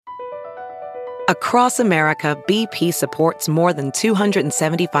Across America, BP supports more than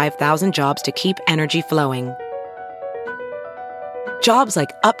 275,000 jobs to keep energy flowing. Jobs like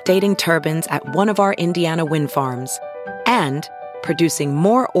updating turbines at one of our Indiana wind farms and producing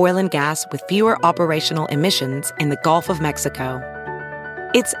more oil and gas with fewer operational emissions in the Gulf of Mexico.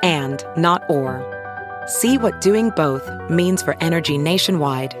 It's and, not or. See what doing both means for energy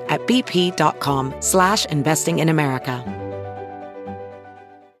nationwide at bp.com/investing in America.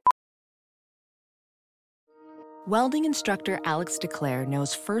 Welding instructor Alex DeClaire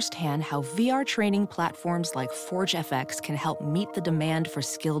knows firsthand how VR training platforms like ForgeFX can help meet the demand for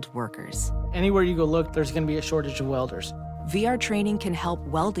skilled workers. Anywhere you go look, there's going to be a shortage of welders. VR training can help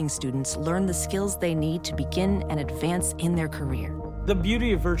welding students learn the skills they need to begin and advance in their career. The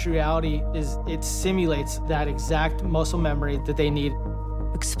beauty of virtual reality is it simulates that exact muscle memory that they need.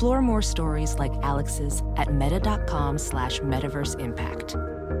 Explore more stories like Alex's at meta.com/metaverseimpact.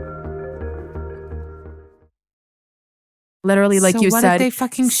 Literally, like So you what said, if they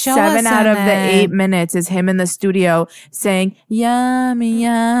fucking show 7 us out in of the it? 8 minutes is him in the studio saying, yummy,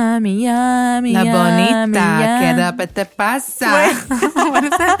 yummy, yummy, La bonita, yummy, ¿qué te pasa? What is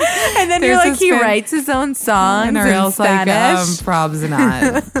that? And then you're like, he writes his own songs And in or else like, Spanish. probs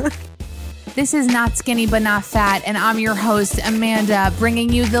not. This is Not Skinny But Not Fat, and I'm your host, Amanda,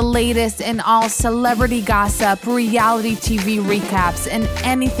 bringing you the latest in all celebrity gossip, reality TV recaps, and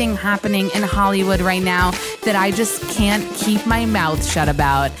anything happening in Hollywood right now that I just can't keep my mouth shut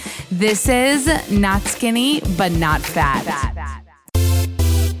about. This is Not Skinny But Not Fat.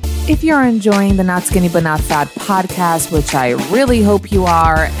 If you're enjoying the Not Skinny But Not Fat podcast, which I really hope you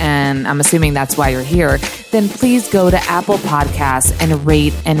are, and I'm assuming that's why you're here, then please go to Apple Podcasts and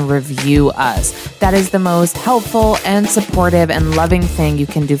rate and review us. That is the most helpful and supportive and loving thing you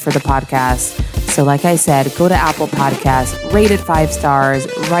can do for the podcast. So like I said, go to Apple Podcasts, rate it 5 stars,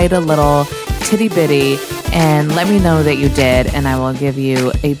 write a little titty bitty, and let me know that you did, and I will give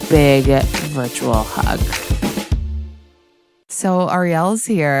you a big virtual hug. So Ariel's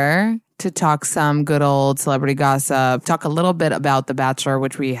here to talk some good old celebrity gossip, talk a little bit about The Bachelor,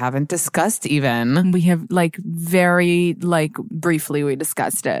 which we haven't discussed even. We have very briefly we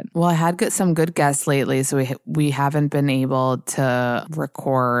discussed it. Well, I had some good guests lately, so we haven't been able to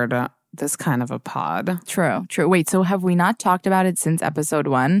record this kind of a pod. True. Wait, so have we not talked about it since episode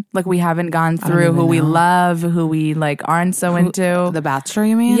 1? Like we haven't gone through who we love, who we aren't so into? The Bachelor,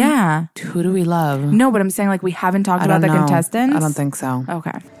 you mean? Yeah. Who do we love? No, but I'm saying we haven't talked about the contestants. I don't think so.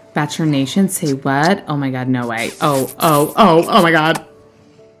 Okay. Bachelor Nation, say what? Oh my God, no way. Oh my God.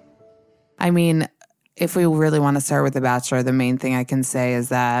 I mean, if we really want to start with The Bachelor, the main thing I can say is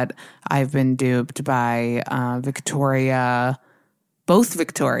that I've been duped by Victoria. Both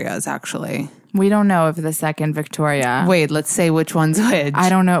Victorias, actually. We don't know if the second Victoria. Wait, let's say which one's which. I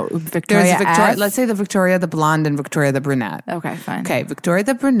don't know. Victoria F? Let's say the Victoria the blonde and Victoria the brunette. Okay, fine. Okay, Victoria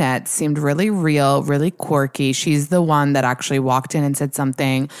the brunette seemed really real, really quirky. She's the one that actually walked in and said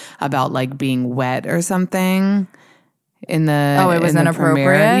something about being wet or something. It was inappropriate?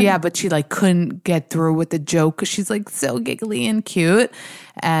 Premiere. Yeah, but she couldn't get through with the joke because she's so giggly and cute.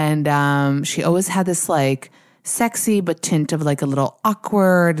 And she always had this sexy but tint of a little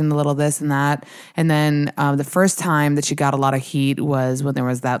awkward and a little this and that. And then the first time that she got a lot of heat was when there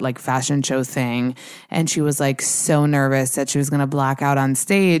was that fashion show thing, and she was so nervous that she was going to black out on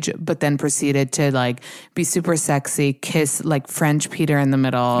stage, but then proceeded to be super sexy, kiss French Peter in the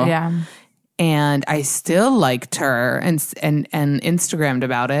middle. Yeah. And I still liked her and Instagrammed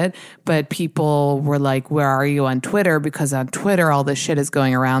about it. But people were like, where are you on Twitter? Because on Twitter, all this shit is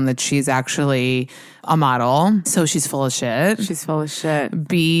going around that she's actually a model. So she's full of shit. She's full of shit.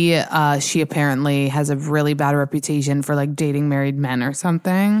 B, she apparently has a really bad reputation for dating married men or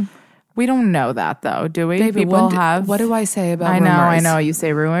something. We don't know that though, do we? Baby, People have. What do I say about rumors? I know. You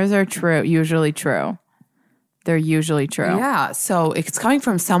say rumors are true, usually true. They're usually true. Yeah, so it's coming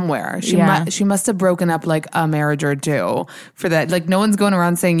from somewhere. She must have broken up a marriage or two for that. No one's going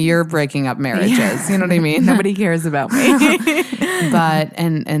around saying you're breaking up marriages. Yeah. You know what I mean? Nobody cares about me. But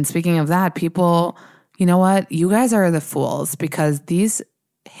and speaking of that, people, you know what? You guys are the fools because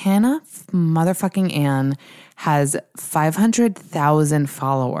Hannah motherfucking Ann has 500,000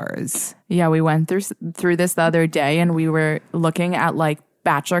 followers. Yeah, we went through this the other day and we were looking at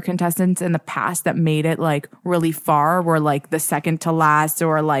Bachelor contestants in the past that made it really far, were the second to last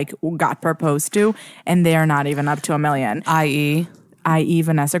or got proposed to, and they're not even up to 1 million. I.e., i.e.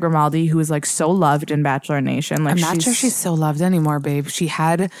 Vanessa Grimaldi, who is like so loved in Bachelor Nation. Like, I'm not sure she's so loved anymore, babe. She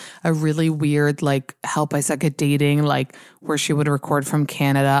had a really weird like Help I Suck at Dating, like where she would record from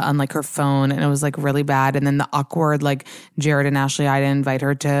Canada on like her phone, and it was like really bad. And then the awkward like Jared and Ashley Ida invite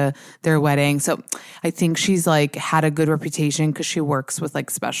her to their wedding. So I think she's like had a good reputation because she works with like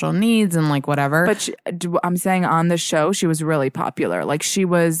special needs and like whatever. But I'm saying on the show, she was really popular. Like she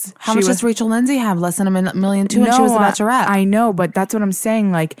was. How much does Rachel Lindsay have? Less than $1 million too, and she was the Bachelorette. I know, but that's what I'm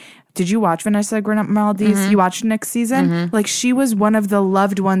saying. Like, did you watch Vanessa Grimaldi's? You watched Nick's season? Like, she was one of the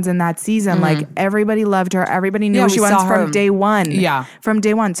loved ones in that season. Like, everybody loved her. Everybody knew who she was from day one. Yeah. From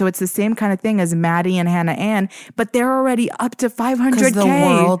day one. So it's the same kind of thing as Maddie and Hannah Ann, but they're already up to 500K. Because the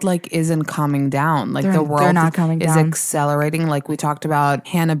world, like, isn't calming down. Like, the world not coming is down. accelerating. Like, we talked about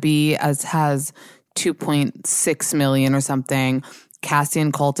Hannah B. has 2.6 million or something. Cassie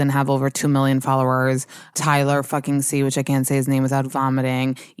and Colton have over 2 million followers. Tyler fucking C, which I can't say his name without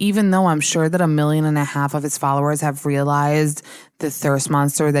vomiting. Even though I'm sure that 1.5 million of his followers have realized the thirst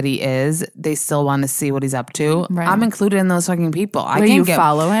monster that he is, they still want to see what he's up to. Right. I'm included in those fucking people. Will you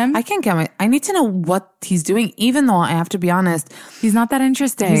follow him? I can't get I need to know what he's doing, even though I have to be honest. He's not that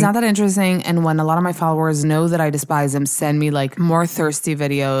interesting. He's not that interesting. And when a lot of my followers know that I despise him, send me like more thirsty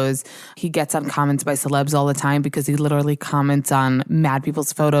videos. He gets on comments by celebs all the time because he literally comments on mad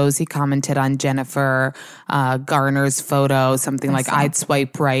people's photos. He commented on Jennifer Garner's photo, something like I'd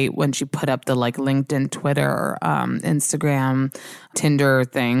swipe right when she put up the like LinkedIn, Twitter, Instagram, Tinder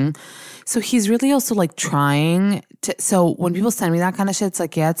thing. So he's really also like trying to, so when people send me that kind of shit, it's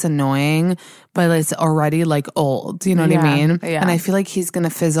like, yeah, it's annoying, but it's already like old, you know what I mean? Yeah. And I feel like he's going to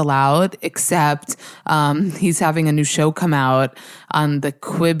fizzle out, except he's having a new show come out on the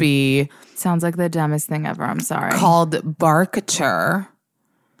Quibi. Sounds like the dumbest thing ever. I'm sorry. Called Barkature,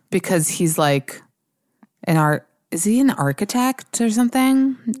 because he's like is he an architect or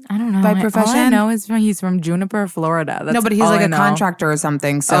something? I don't know. By profession? All I know is he's from Juniper, Florida. That's no, but he's like a contractor or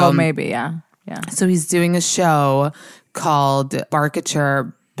something. So maybe, yeah. So he's doing a show called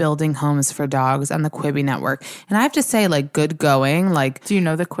Barkature, Building Homes for Dogs on the Quibi network. And I have to say, like, good going. Like, do you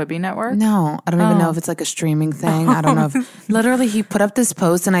know the Quibi network? No, I don't even know if it's like a streaming thing. I don't know if literally he put up this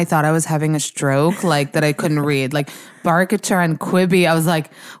post and I thought I was having a stroke, like that I couldn't read. Like Barkature and Quibi. I was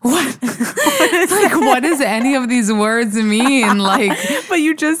like, what? Like, what does any of these words mean? Like, but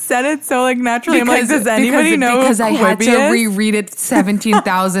you just said it so like naturally. I'm like, does anybody know? Because I had Quibi to is? reread it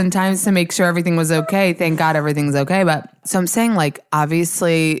 17,000 times to make sure everything was okay. Thank God everything's okay. But so I'm saying, like,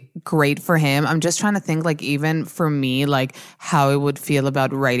 obviously great for him. I'm just trying to think, like, even for me, like how I would feel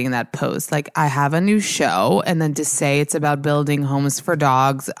about writing that post. Like, I have a new show, and then to say it's about building homes for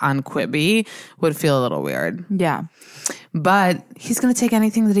dogs on Quibi would feel a little weird. Yeah. But he's going to take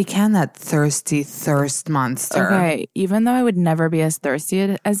anything that he can, that thirsty thirst monster. Okay. Even though I would never be as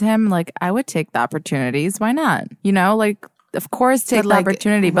thirsty as him, like, I would take the opportunities. Why not? You know, like, of course, take the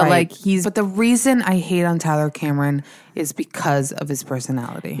opportunity, but like But the reason I hate on Tyler Cameron is because of his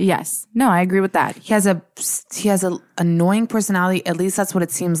personality. Yes. No, I agree with that. He has a annoying personality. At least that's what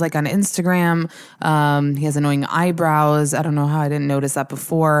it seems like on Instagram. He has annoying eyebrows. I don't know how I didn't notice that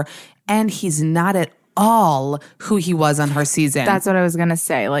before. And he's not at all who he was on her season. That's what I was gonna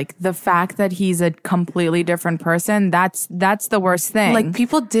say. Like, the fact that he's a completely different person, that's the worst thing. Like,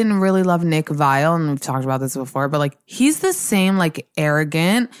 people didn't really love Nick Viall, and we've talked about this before, but like, he's the same, like,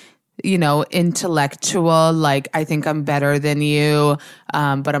 arrogant, you know, intellectual, like, I think I'm better than you,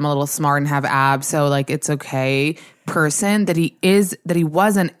 but I'm a little smart and have abs, so like, it's okay person that he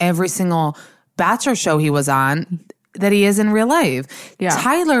was in every single Bachelor show he was on, that he is in real life. Yeah.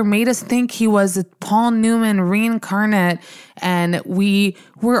 Tyler made us think he was a Paul Newman reincarnate, and we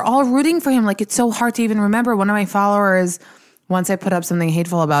were all rooting for him. Like, it's so hard to even remember. One of my followers, once I put up something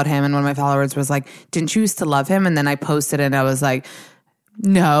hateful about him, and one of my followers was like, didn't you used to love him? And then I posted it and I was like,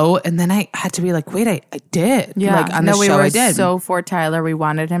 no. And then I had to be like, wait, I did. Yeah. Like, on the show, I did. We were so for Tyler. We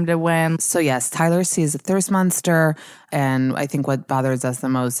wanted him to win. So yes, Tyler C is a thirst monster. And I think what bothers us the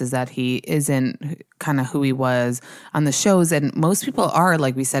most is that he isn't kind of who he was on the shows. And most people are,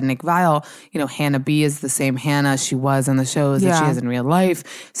 like we said, Nick Viall, you know, Hannah B is the same Hannah she was on the shows that she is in real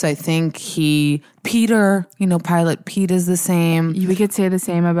life. So I think Peter, you know, Pilot Pete is the same. We could say the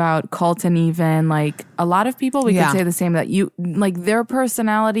same about Colton even. Like, a lot of people, we could say the same, that like, their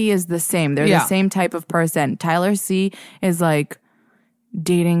personality is the same. They're the same type of person. Tyler C is like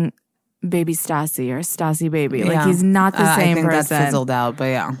dating baby Stassi or Stassi baby. Like, he's not the same person. I think that fizzled out, but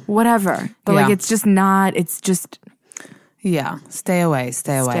yeah. Whatever. But like, it's just not, it's just... Yeah, stay away.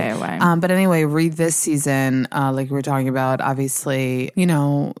 But anyway, read this season, like we were talking about, obviously,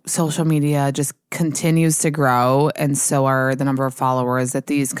 social media just continues to grow, and so are the number of followers that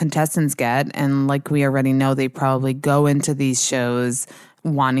these contestants get. And like we already know, they probably go into these shows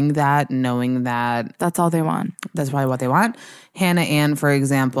wanting that, knowing that. That's all they want. That's probably what they want. Hannah Ann, for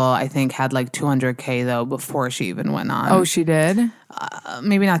example, I think had like 200K though before she even went on. Oh, she did?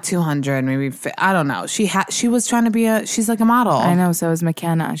 Maybe not 200, maybe I don't know. She was trying to be she's like a model. I know. So is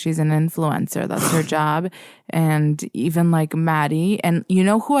McKenna. She's an influencer. That's her job. And even like Maddie, and you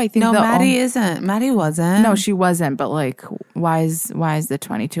know who I think? No, Maddie isn't. Maddie wasn't. No, she wasn't. But like, why is the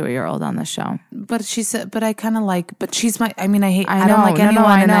 22-year-old on the show? But she said. But I kind of like. But she's my. I mean, I don't like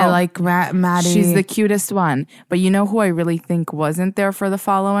anyone, and I like Maddie. She's the cutest one. But you know who I really think wasn't there for the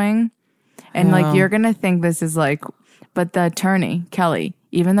following, and like you're gonna think this is like, but the attorney Kelly.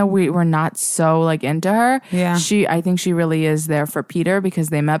 Even though we were not so like into her, I think she really is there for Peter because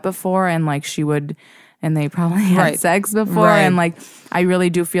they met before and like she would. And they probably had sex before. Right. And like, I really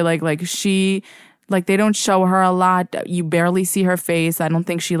do feel like she, like they don't show her a lot. You barely see her face. I don't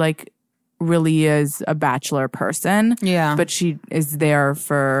think she like really is a Bachelor person. Yeah. But she is there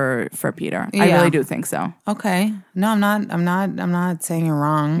for Peter. Yeah. I really do think so. Okay. No, I'm not saying you're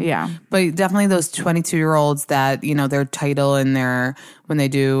wrong. Yeah. But definitely those 22-year-olds that, their title in their, when they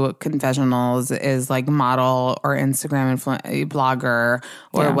do confessionals is like model or Instagram blogger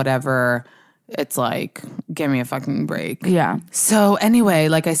or whatever. It's like, give me a fucking break. Yeah. So anyway,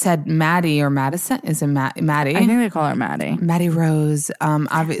 like I said, Maddie or Madison, is it Maddie? I think they call her Maddie. Maddie Rose.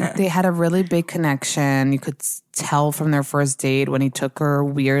 They had a really big connection. You could tell from their first date when he took her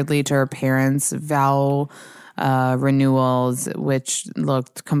weirdly to her parents' vow renewals, which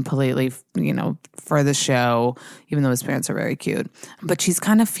looked completely, for the show, even though his parents are very cute. But she's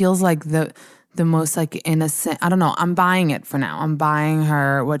kind of feels like the most like innocent. I don't know. I'm buying it for now. I'm buying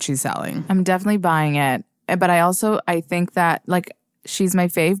her what she's selling. I'm definitely buying it. But I think that like she's my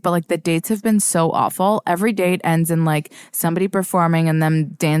fave, but like the dates have been so awful. Every date ends in like somebody performing and them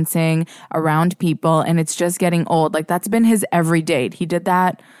dancing around people. And it's just getting old. Like that's been his every date. He did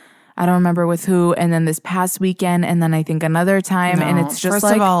that. I don't remember with who, and then this past weekend, and then I think another time, and it's just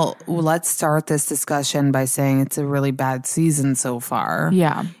First of all, let's start this discussion by saying it's a really bad season so far.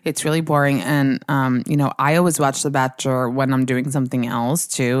 Yeah. It's really boring, and, I always watch The Bachelor when I'm doing something else,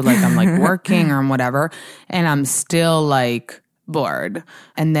 too, like I'm, like, working or whatever, and I'm still, like, bored.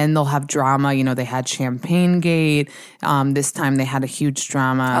 And then they'll have drama. They had Champagne Gate. This time they had a huge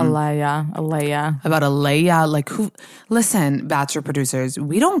drama. Alea. About Alea. Like who? Listen, Bachelor producers,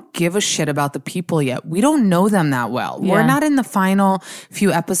 we don't give a shit about the people yet. We don't know them that well. Yeah. We're not in the final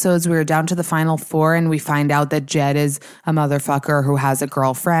few episodes. We're down to the final 4 and we find out that Jed is a motherfucker who has a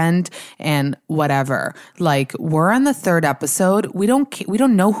girlfriend and whatever. Like we're on the 3rd episode. We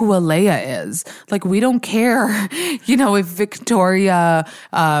don't know who Alea is. Like we don't care, if Victoria,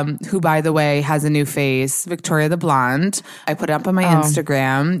 who by the way has a new face, Victoria the blonde. I put it up on my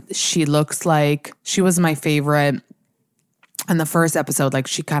Instagram. She looks like she was my favorite. In the first episode, like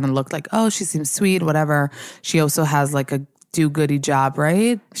she kind of looked like, she seems sweet, whatever. She also has like a do-goody job,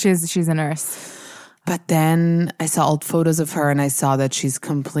 right? She's a nurse. But then I saw old photos of her and I saw that she's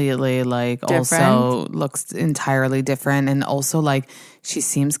completely like different. Also looks entirely different. And also like she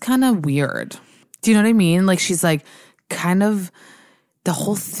seems kind of weird. Do you know what I mean? Like she's like kind of the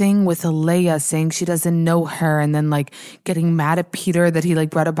whole thing with Alea saying she doesn't know her and then like getting mad at Peter that he like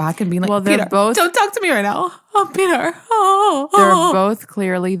brought her back and being like, well, Peter, don't talk to me right now. Oh, Peter. They're both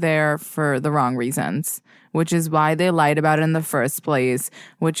clearly there for the wrong reasons, which is why they lied about it in the first place,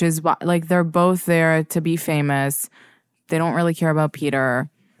 which is why like they're both there to be famous. They don't really care about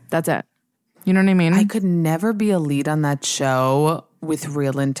Peter. That's it. You know what I mean? I could never be a lead on that show with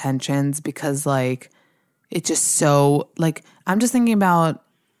real intentions because like it's just so like I'm just thinking about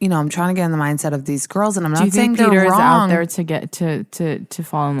I'm trying to get in the mindset of these girls and I'm not saying they're wrong. Do you think Peter is out there to get to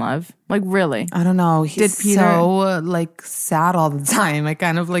fall in love? Like really? I don't know. He's so like sad all the time. I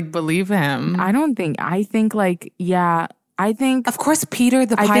kind of like believe him. I think like of course Peter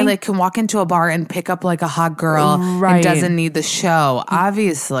the pilot can walk into a bar and pick up like a hot girl and doesn't need the show.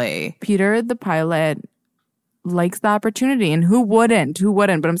 Obviously. Peter the pilot likes the opportunity and who wouldn't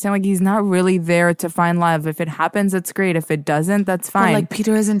but I'm saying like he's not really there to find love. If it happens, it's great. If it doesn't, that's fine. But like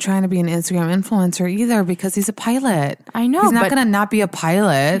Peter isn't trying to be an Instagram influencer either because he's a pilot. I know he's not gonna not be a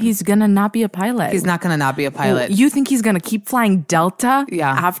pilot. He's gonna not be a pilot. He's not gonna not be a pilot. You think he's gonna keep flying Delta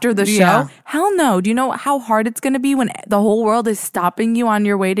after the show? Hell no. Do you know how hard it's gonna be when the whole world is stopping you on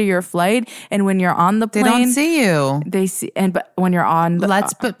your way to your flight and when you're on the plane they don't see you. They see but when you're on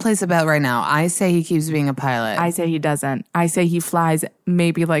let's place a bet right now. I say he keeps being a pilot. pilot. I say he doesn't. I say he flies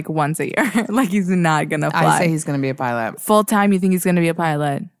maybe like once a year. Like he's not going to fly. I say he's going to be a pilot. Full time, you think he's going to be a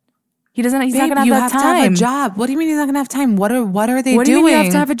pilot? He doesn't. He's Babe, not going to have that time. You have to have a job. What do you mean he's not going to have time? What are they doing? What do you mean you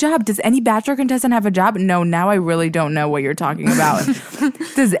have to have a job? Does any Bachelor contestant have a job? No. Now I really don't know what you're talking about.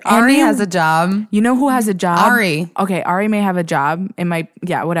 Does Ari has a job? You know who has a job? Ari. Okay, Ari may have a job. It might.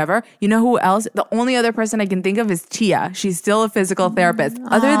 Yeah, whatever. You know who else? The only other person I can think of is Tia. She's still a physical therapist.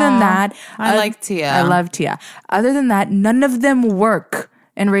 Other than that, I like Tia. I love Tia. Other than that, none of them work.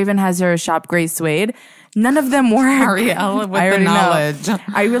 And Raven has her shop, Gray Suede. None of them work. Ariel with the knowledge.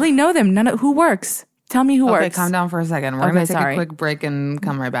 I really know them. Who works? Tell me who works. Okay, calm down for a second. We're going to take a quick break and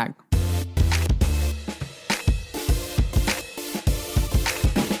come right back.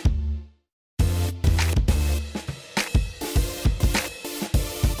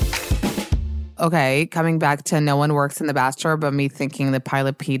 Okay, coming back to no one works in The Bachelor, but me thinking that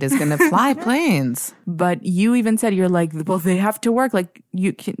Pilot Pete is going to fly planes. But you even said you're like, well, they have to work. Like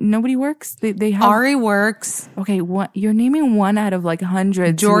nobody works. They have. Ari works. Okay, you're naming one out of like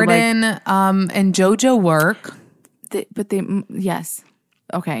hundreds. Jordan and JoJo work. Yes.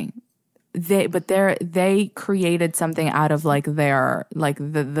 Okay. They created something out of like their like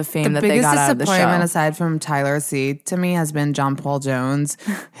the fame that they got out of the show. The biggest disappointment aside from Tyler C to me has been John Paul Jones,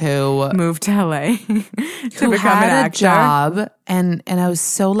 who moved to LA to who become had an actor. A job, and I was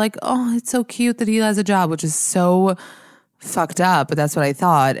so like, oh, it's so cute that he has a job, which is so fucked up, but that's what I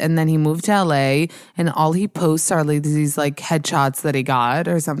thought. And then he moved to LA, and all he posts are like these like headshots that he got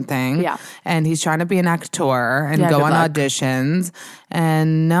or something. Yeah. And he's trying to be an actor and go on auditions.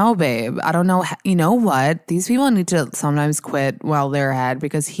 And no, babe, I don't know. You know what? These people need to sometimes quit while they're ahead,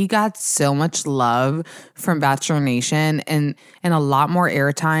 because he got so much love from Bachelor Nation and a lot more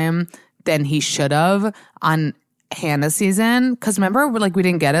airtime than he should have on Hannah season. Because remember, like, we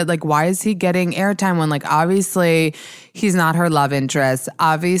didn't get it. Like, why is he getting airtime when, like, obviously he's not her love interest?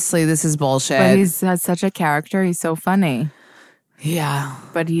 Obviously this is bullshit. But he's has such a character. He's so funny. Yeah.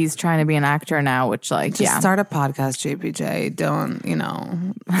 But he's trying to be an actor now, which like, just start a podcast, JPJ. Don't,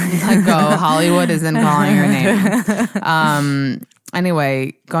 let go. Hollywood isn't calling your name.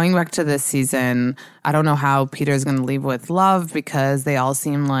 Anyway, going back to this season, I don't know how Peter's going to leave with love, because they all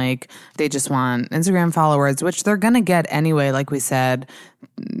seem like they just want Instagram followers, which they're going to get anyway. Like we said,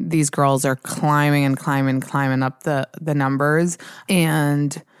 these girls are climbing and climbing up the numbers.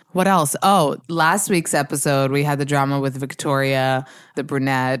 And what else? Oh, last week's episode, we had the drama with Victoria, the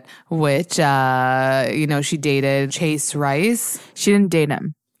brunette, which, she dated Chase Rice. She didn't date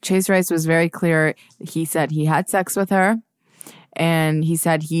him. Chase Rice was very clear. He said he had sex with her. And he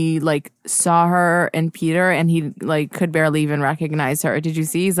said he like saw her and Peter, and he like could barely even recognize her. Did you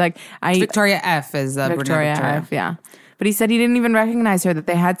see? He's like, Victoria F is Victoria F, yeah. But he said he didn't even recognize her, that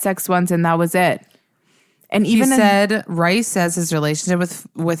they had sex once and that was it. And he said Rice says his relationship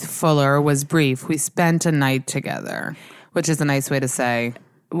with Fuller was brief. We spent a night together, which is a nice way to say,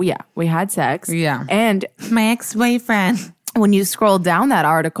 yeah, we had sex. Yeah, and my ex-boyfriend. When you scroll down that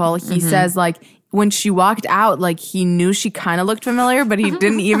article, he says like, when she walked out, like he knew she kind of looked familiar, but he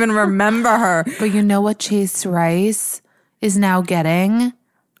didn't even remember her. But you know what Chase Rice is now getting?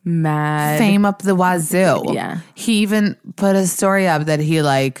 Mad fame up the wazoo. Yeah. He even put a story up that he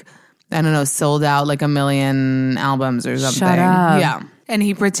like, I don't know, sold out like 1 million albums or something. Shut up. Yeah. And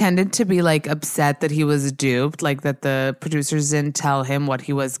he pretended to be like upset that he was duped, like that the producers didn't tell him what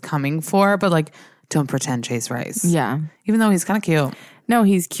he was coming for. But like, don't pretend, Chase Rice. Yeah. Even though he's kind of cute. No,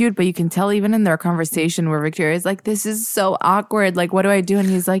 he's cute, but you can tell even in their conversation where Victoria's like, this is so awkward. Like, what do I do? And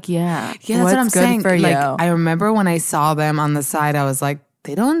he's like, yeah. Yeah, that's what I'm saying. For like, you? I remember when I saw them on the side, I was like,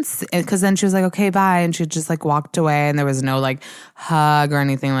 they don't, because then she was like, okay, bye. And she just like walked away, and there was no like hug or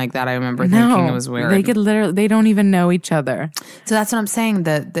anything like that. I remember thinking it was weird. They could literally, they don't even know each other. So that's what I'm saying.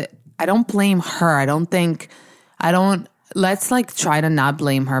 That I don't blame her. Let's like try to not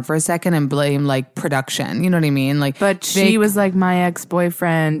blame her for a second and blame like production. You know what I mean? Like, but she was like my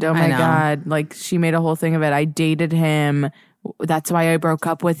ex-boyfriend. Oh my God. Like she made a whole thing of it. I dated him. That's why I broke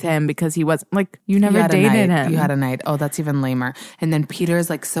up with him, because he was like, you never dated him. You had a night. Oh, that's even lamer. And then Peter's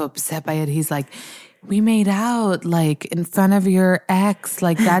like so upset by it. He's like, we made out like in front of your ex.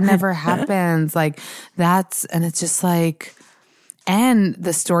 Like that never happens. Like and it's just like, and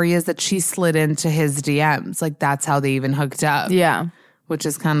the story is that she slid into his DMs. Like, that's how they even hooked up. Yeah. Which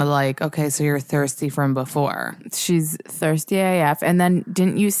is kind of like, okay, so you're thirsty from before. She's thirsty AF. And then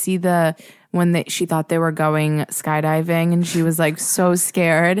didn't you see when she thought they were going skydiving, and she was like so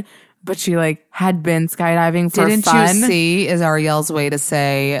scared but she like had been skydiving for Didn't fun. you see is Ariel's way to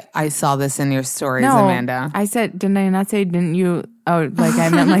say, I saw this in your stories, Amanda. I said, didn't I not say, didn't you? Oh, like I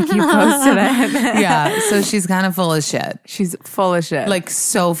meant like you posted it. Yeah, so she's kind of full of shit. She's full of shit. Like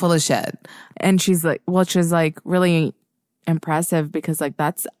so full of shit. And she's like, which is like really impressive because like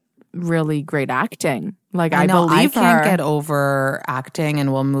that's really great acting. Like I believe I her. can't get over acting,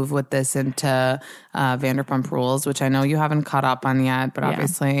 and we'll move with this into Vanderpump Rules, which I know you haven't caught up on yet, but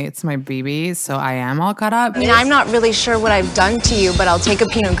obviously it's my baby, so I am all caught up. I mean, I'm not really sure what I've done to you, but I'll take a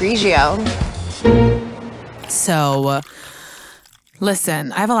Pinot Grigio. So,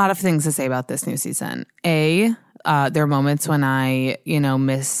 listen, I have a lot of things to say about this new season. There are moments when I,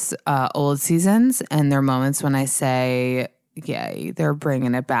 miss old seasons, and there are moments when I say, yay, they're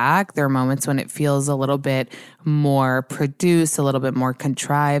bringing it back. There are moments when it feels a little bit more produced, a little bit more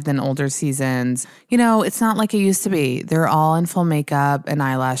contrived than older seasons. It's not like it used to be. They're all in full makeup and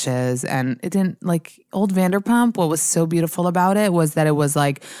eyelashes, and it didn't like old Vanderpump. What was so beautiful about it was that it was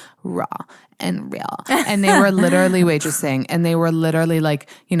like raw and real. And they were literally waitressing, and they were literally like,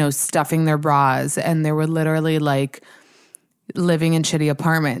 stuffing their bras, and they were literally like living in shitty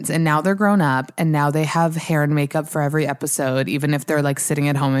apartments. And now they're grown up, and now they have hair and makeup for every episode, even if they're like sitting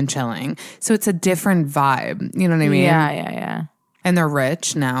at home and chilling. So it's a different vibe. You know what I mean? Yeah. And they're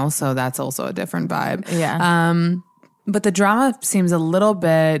rich now, so that's also a different vibe. Yeah. But the drama seems a little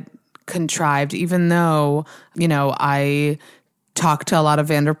bit contrived, even though, I talk to a lot of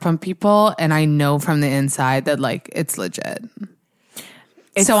Vanderpump people, and I know from the inside that like it's legit.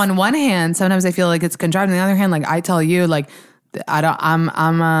 So on one hand, sometimes I feel like it's contrived. On the other hand, like I tell you, like I'm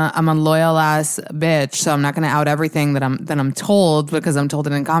a loyal ass bitch, so I'm not going to out everything that I'm told because I'm told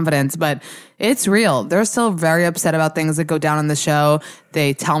it in confidence. But it's real. They're still very upset about things that go down on the show.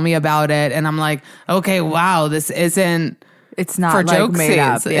 They tell me about it, and I'm like, okay, wow, this isn't. It's not for like jokesies. made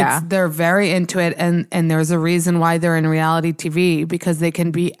up. Yeah. They're very into it, and there's a reason why they're in reality TV, because they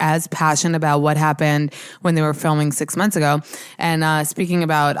can be as passionate about what happened when they were filming 6 months ago. And speaking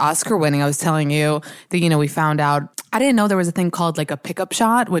about Oscar winning, I was telling you that, we found out, I didn't know there was a thing called like a pickup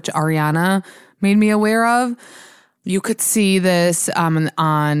shot, which Ariana made me aware of. You could see this on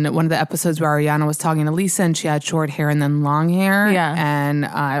one of the episodes where Ariana was talking to Lisa, and she had short hair and then long hair. Yeah.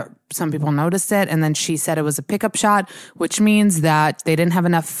 And some people noticed it, and then she said it was a pickup shot, which means that they didn't have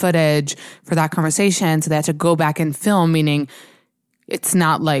enough footage for that conversation, so they had to go back and film, meaning it's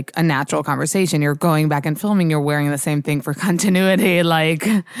not like a natural conversation. You're going back and filming, you're wearing the same thing for continuity. Like,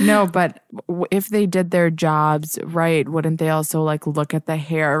 no, but if they did their jobs right, wouldn't they also like look at the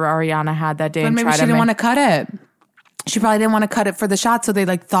hair Ariana had that day? But and maybe try she didn't want to cut it. She probably didn't want to cut it for the shot, so they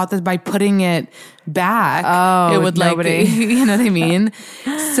like thought that by putting it back, it would nobody. like, you know what I mean?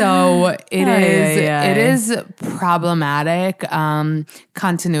 So it is problematic,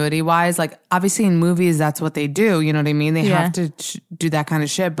 continuity wise. Like obviously in movies, that's what they do. You know what I mean? They have to do that kind of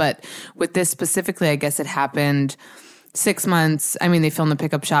shit. But with this specifically, I guess it happened 6 months. I mean, they filmed the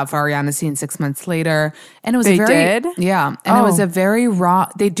pickup shot for Ariana's scene 6 months later. And it was did? Yeah. And it was a very raw,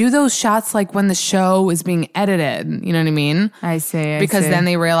 they do those shots like when the show is being edited. You know what I mean? I see. Because then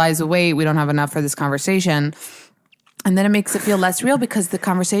they realize, wait, we don't have enough for this conversation. And then it makes it feel less real, because the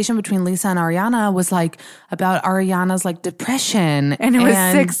conversation between Lisa and Ariana was like about Ariana's like depression. And it was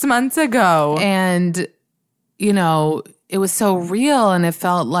 6 months ago. And, it was so real, and it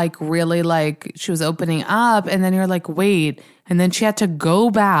felt like really like she was opening up, and then you're like, wait. And then she had to go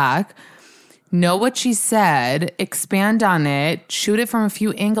back, know what she said, expand on it, shoot it from a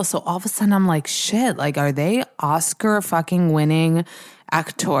few angles. So all of a sudden I'm like, shit, like, are they Oscar fucking winning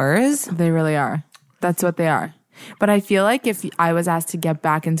actors? They really are. That's what they are. But I feel like if I was asked to get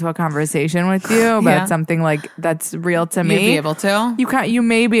back into a conversation with you about something like that's real to me, you'd be able to. You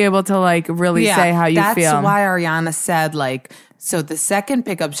may be able to like really say how you feel. That's why Ariana said like. So the second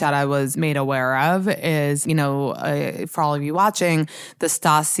pickup shot I was made aware of is, for all of you watching, the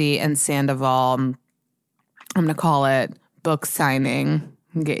Stassi and Sandoval, I'm going to call it book signing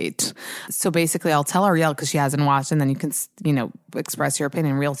gate. So basically I'll tell Ariel because she hasn't watched, and then you can, express your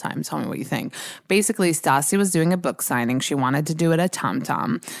opinion in real time. Tell me what you think. Basically, Stassi was doing a book signing. She wanted to do it at Tom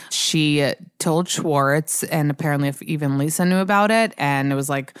Tom. She told Schwartz, and apparently if even Lisa knew about it, and it was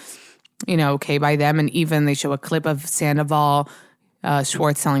like, okay by them. And even they show a clip of Sandoval,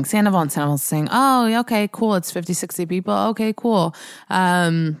 Schwartz telling Sandoval, and Sandoval saying, oh, okay, cool. It's 50, 60 people. Okay, cool.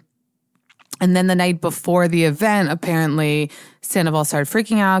 And then the night before the event, apparently Sandoval started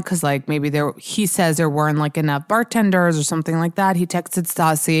freaking out because like maybe he says there weren't like enough bartenders or something like that. He texted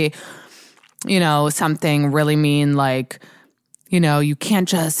Stassi, something really mean like, you can't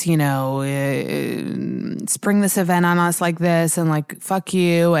just, spring this event on us like this and like, fuck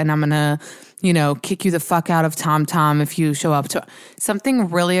you. And I'm going to, kick you the fuck out of Tom Tom if you show up to something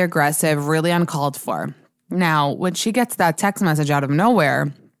really aggressive, really uncalled for. Now, when she gets that text message out of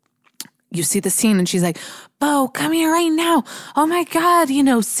nowhere, you see the scene and she's like, Bo, come here right now. Oh my God,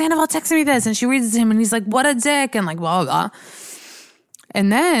 Sandoval texted me this. And she reads it to him and he's like, what a dick. And like, blah, blah, blah. And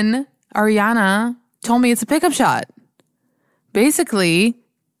then Ariana told me it's a pickup shot. Basically,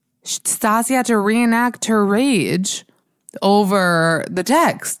 Stassi had to reenact her rage over the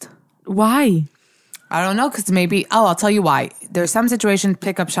text. Why? I don't know, because maybe, I'll tell you why. There's some situations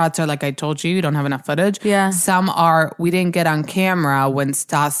pickup shots are like I told you don't have enough footage. Yeah. Some are, we didn't get on camera when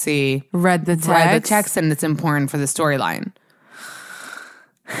Stassi read the text and it's important for the storyline.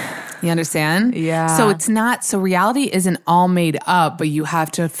 You understand? Yeah. So it's not, so reality isn't all made up, but you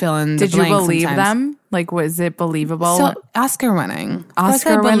have to fill in the blanks. Did you believe sometimes. them? Like, was it believable? So Oscar winning.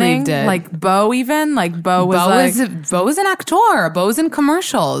 Oscar winning? Like Bo even? Like Bo was Bo's an actor. Bo's in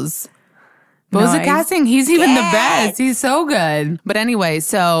commercials. Bo's a casting. He's even the best. He's so good. But anyway,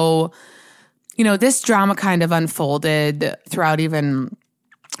 so, this drama kind of unfolded throughout even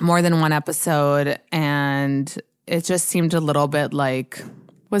more than one episode. And it just seemed a little bit like...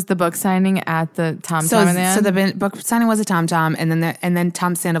 Was the book signing at the Tom Tom in the end? So the book signing was a Tom Tom, and then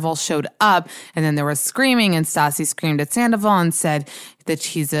Tom Sandoval showed up, and then there was screaming, and Stassi screamed at Sandoval and said that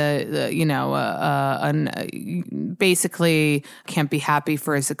he's basically can't be happy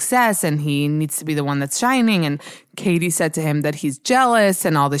for his success, and he needs to be the one that's shining. And Katie said to him that he's jealous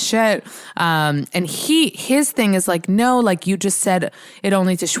and all the shit. And his thing is like, no, like you just said it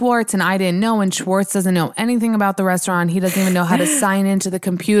only to Schwartz, and I didn't know, and Schwartz doesn't know anything about the restaurant. He doesn't even know how to sign into the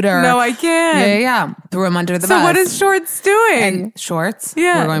computer. No, I can't. Yeah. Threw him under the bus. So what is Schwartz doing? And Schwartz?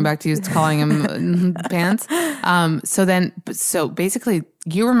 Yeah. We're going back to calling him pants. So basically,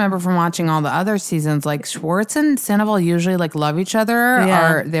 you remember from watching all the other seasons, like Schwartz and Sandoval usually like love each other,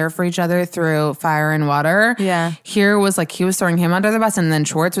 are there for each other through fire and water. Yeah. Here was like he was throwing him under the bus, and then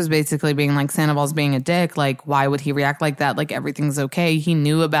Schwartz was basically being like, Sandoval's being a dick. Like, why would he react like that? Like, everything's okay. He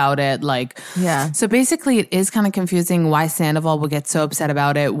knew about it. Like, yeah. So basically, it is kind of confusing why Sandoval would get so upset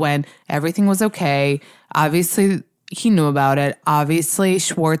about it when everything was okay. Obviously, he knew about it. Obviously,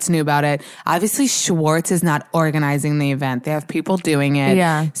 Schwartz knew about it. Obviously, Schwartz is not organizing the event. They have people doing it.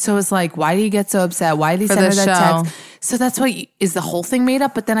 Yeah. So it's like, why do you get so upset? Why did he send her that text? So that's why, is the whole thing made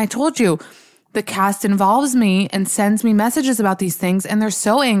up? But then I told you, the cast involves me and sends me messages about these things, and they're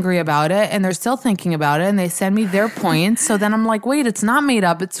so angry about it, and they're still thinking about it, and they send me their points. So then I'm like, wait, it's not made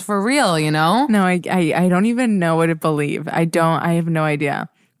up. It's for real, No, I don't even know what to believe. I have no idea.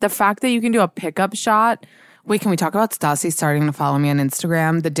 The fact that you can do a pickup shot. Wait, can we talk about Stassi starting to follow me on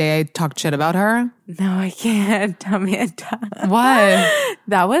Instagram the day I talked shit about her? No, I can't. Tell me it. What?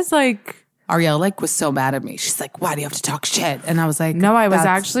 That was like... Ariel was so mad at me. She's like, why do you have to talk shit? And I was like... No, I was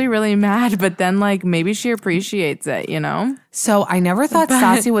actually really mad, but then maybe she appreciates it, So I never thought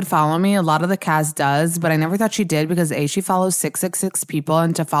Stassi would follow me. A lot of the cast does, but I never thought she did because A, she follows 666 people,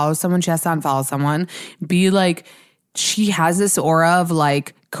 and to follow someone, she has to unfollow someone. B, she has this aura of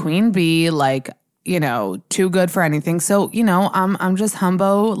Queen Bee, too good for anything. So, I'm just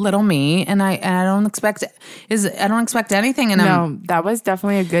humble little me, and I don't expect anything. And that was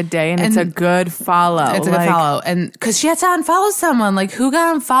definitely a good day, and it's a good follow. It's a good follow. And cause she had to unfollow someone, who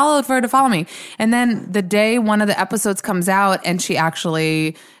got unfollowed for her to follow me? And then the day one of the episodes comes out, and she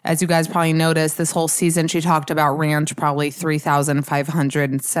actually, as you guys probably noticed, this whole season, she talked about Ranch probably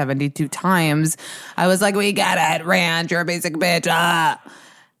 3,572 times. I was like, we get it, Ranch, you're a basic bitch.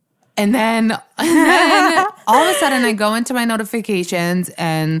 And then all of a sudden I go into my notifications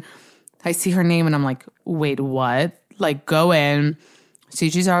and I see her name and I'm like, wait, what? Go in, see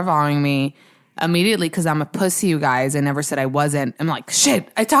she started following me immediately because I'm a pussy, you guys. I never said I wasn't. I'm like, shit,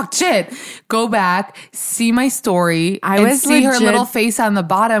 I talked shit. Go back, see my story. I see her little face on the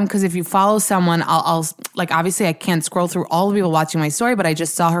bottom because if you follow someone, I'll obviously I can't scroll through all the people watching my story, but I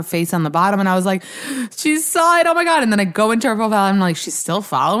just saw her face on the bottom and I was like, she saw it. Oh my God. And then I go into her profile and I'm like, she's still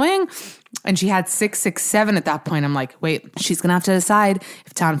following? And she had 667 at that point. I'm like, wait, she's going to have to decide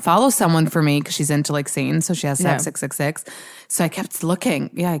if to unfollow someone for me because she's into scenes. So she has to have 666. So I kept looking.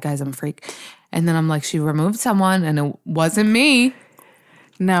 Yeah, guys, I'm a freak. And then I'm like, she removed someone and it wasn't me.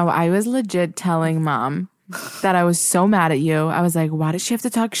 No, I was legit telling Mom that I was so mad at you. I was like, why does she have to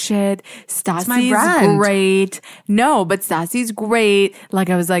talk shit? Stassi's great. No, but Stassi's great. Like,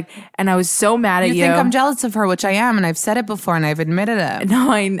 I was like, and I was so mad at you. You think I'm jealous of her, which I am, and I've said it before, and I've admitted it.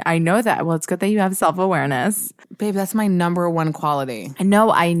 No, I know that. Well, it's good that you have self-awareness. Babe, that's my number one quality.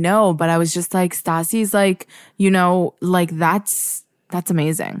 No, I know, but I was just like, Stassi's like, you know, like that's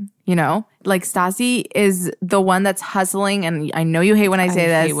amazing. You know, like Stassi is the one that's hustling, and I know you hate when I say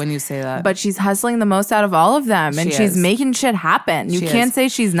this. I hate when you say that. But she's hustling the most out of all of them, and she's making shit happen. You can't say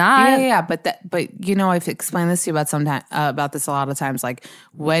she's not. Yeah. But you know, I've explained this to you about this a lot of times. Like,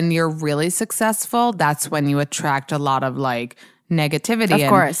 when you're really successful, that's when you attract a lot of like negativity. Of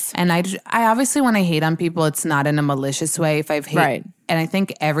course. And I obviously, when I hate on people, it's not in a malicious way. If I've hate, right. And I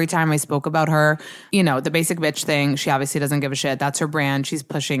think every time I spoke about her, you know, the basic bitch thing, she obviously doesn't give a shit. That's her brand. She's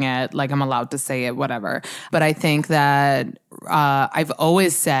pushing it. Like, I'm allowed to say it, whatever. But I think that I've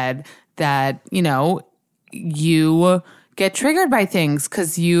always said that, you know, you get triggered by things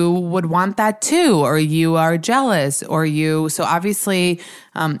because you would want that too, or you are jealous, or you. So obviously,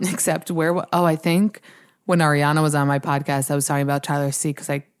 except I think when Ariana was on my podcast, I was talking about Tyler C because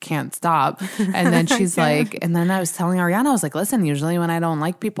I can't stop. And then she's like, and then I was telling Ariana, I was like, listen, usually when I don't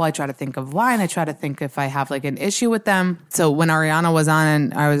like people, I try to think of why, and I try to think if I have like an issue with them. So when Ariana was on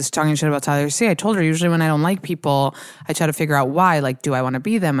and I was talking shit about Tyler C, I told her usually when I don't like people, I try to figure out why. Like, do I want to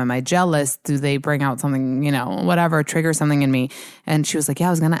be them? Am I jealous? Do they bring out something, you know, whatever, trigger something in me? And she was like, yeah,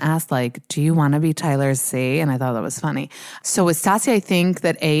 I was going to ask, like, do you want to be Tyler C? And I thought that was funny. So with Stassi,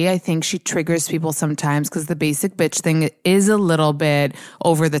 I think she triggers people sometimes because the basic bitch thing is a little bit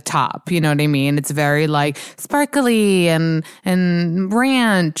over the top, you know what I mean? It's very like sparkly and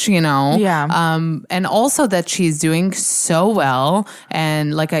ranch, you know? Yeah. And also that she's doing so well.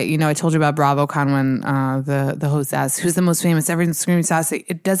 And like I told you about BravoCon when the host asked, who's the most famous? Everyone's screaming Stassi.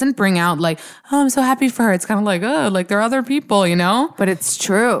 It doesn't bring out like, oh, I'm so happy for her. It's kind of like, oh, like there are other people, you know? But it's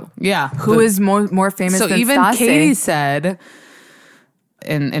true. Yeah. Who is more famous than Stassi? So even Katie said,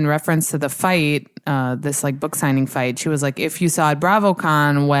 in reference to the fight, this like book signing fight, she was like, if you saw at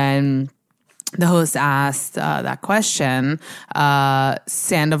BravoCon when the host asked that question,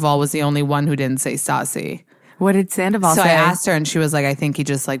 Sandoval was the only one who didn't say Stassi. What did Sandoval say? So I asked her, and she was like, I think he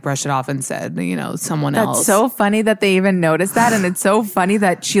just like brushed it off and said, you know, someone else. That's so funny that they even noticed that. And it's so funny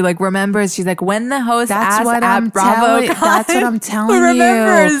that she like remembers. She's like, when the host asked at BravoCon. That's what I'm telling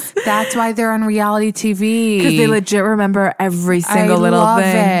you. That's why they're on reality TV. Because they legit remember every single little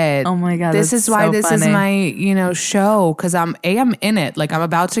thing. It. Oh my God. This is why this is my, you know, show. Because I'm in it. Like, I'm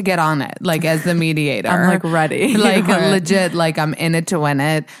about to get on it. Like, as the mediator. I'm like ready. Like legit, like I'm in it to win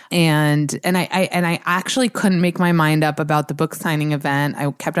it. And I actually couldn't make my mind up about the book signing event.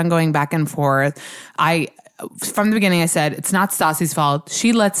 I kept on going back and forth. From the beginning, I said, it's not Stassi's fault.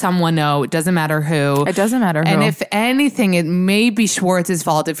 She let someone know. It doesn't matter who. It doesn't matter who. And if anything, it may be Schwartz's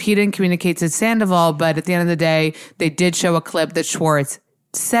fault if he didn't communicate to Sandoval. But at the end of the day, they did show a clip that Schwartz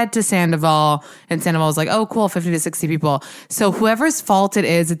said to Sandoval, and Sandoval was like, oh, cool, 50 to 60 people. So whoever's fault it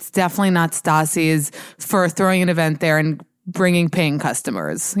is, it's definitely not Stassi's for throwing an event there and bringing paying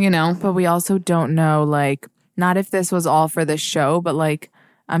customers, you know? But we also don't know, like, not if this was all for the show, but like,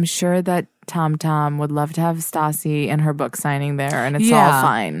 I'm sure that Tom would love to have Stassi and her book signing there, and it's all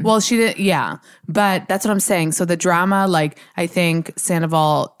fine. Well, she did, yeah. But that's what I'm saying. So the drama, like, I think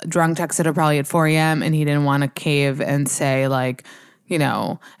Sandoval drunk texted her probably at 4 a.m. and he didn't want to cave and say, like, you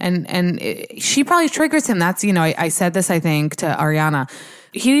know, she probably triggers him. That's, you know, I said this, I think, to Ariana.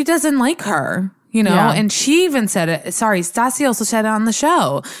 He doesn't like her. You know, and she even said it. Sorry, Stassi also said it on the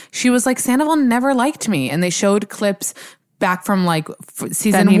show. She was like, Sandoval never liked me. And they showed clips back from like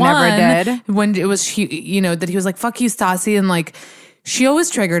season 1. Never did. When it was, you know, that he was like, fuck you, Stassi. And like, she always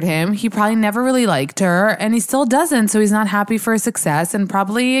triggered him. He probably never really liked her, and he still doesn't. So he's not happy for her success, and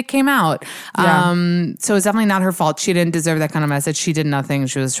probably it came out. Yeah. So it's definitely not her fault. She didn't deserve that kind of message. She did nothing.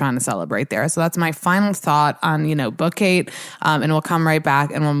 She was trying to celebrate there. So that's my final thought on, you know, Book 8. And we'll come right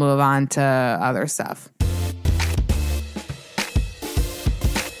back and we'll move on to other stuff.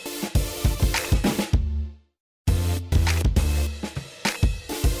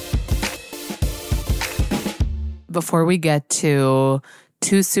 Before we get to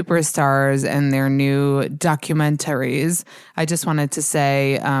two superstars and their new documentaries, I just wanted to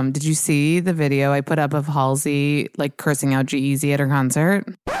say, did you see the video I put up of Halsey like cursing out G-Eazy at her concert?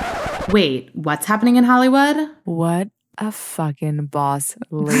 Wait, what's happening in Hollywood? What a fucking boss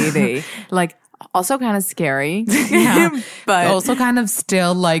lady. Like, also kind of scary. Yeah. But also kind of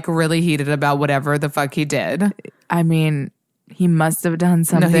still like really heated about whatever the fuck he did. I mean, he must have done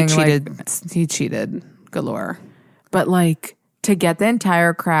something. No, he cheated galore. But like, to get the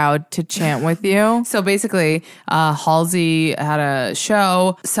entire crowd to chant with you. So basically, Halsey had a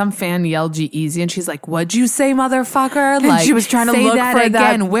show. Some fan yelled G-Eazy, and she's like, "What'd you say, motherfucker?" Like, and she was trying to look that for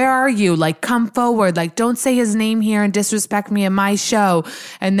again. that. Where are you? Like, come forward. Like, don't say his name here and disrespect me at my show.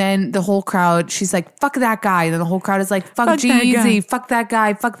 And then the whole crowd, she's like, "Fuck that guy." And then the whole crowd is like, "Fuck G-Eazy. Fuck that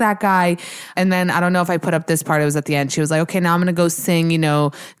guy. Fuck that guy." And then I don't know if I put up this part. It was at the end. She was like, "Okay, now I'm gonna go sing, you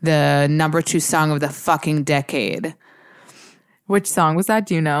know, the number 2 song of the fucking decade." Which song was that?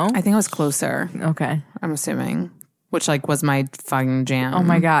 Do you know? I think it was Closer. Okay. I'm assuming. Which, like, was my fucking jam. Oh,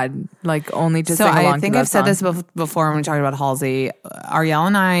 my God. Like, only to so sing along I think to that I've said song. this before when we talked about Halsey. Ariel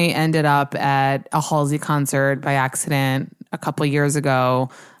and I ended up at a Halsey concert by accident a couple years ago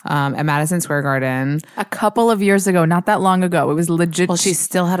at Madison Square Garden. A couple of years ago. Not that long ago. It was legit. Well, she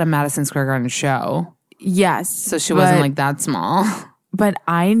still had a Madison Square Garden show. Yes. So she wasn't, like, that small. But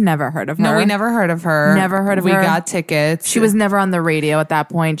I never heard of her. No, we never heard of her. Never heard of her. We got tickets. She was never on the radio at that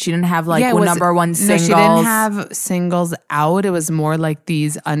point. She didn't have like number one singles. No, she didn't have singles out. It was more like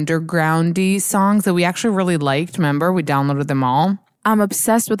these undergroundy songs that we actually really liked. Remember, we downloaded them all. I'm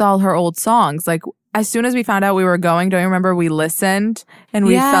obsessed with all her old songs. Like, as soon as we found out we were going, don't you remember we listened and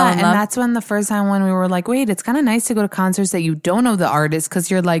we fell in love? And that's when the first time when we were like, wait, it's kind of nice to go to concerts that you don't know the artist because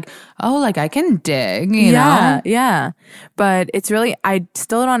you're like, oh, like I can dig, you know? Yeah. But it's really, I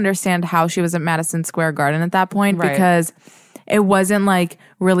still don't understand how she was at Madison Square Garden at that point because it wasn't like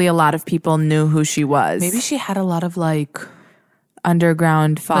really a lot of people knew who she was. Maybe she had a lot of like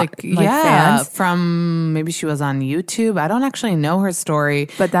underground fans. From maybe she was on YouTube. I don't actually know her story,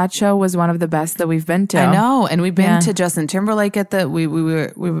 but that show was one of the best that we've been to. I know, and we've been to Justin Timberlake at the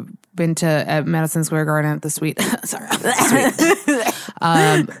we've been to at Madison Square Garden at the Sweet. Sorry,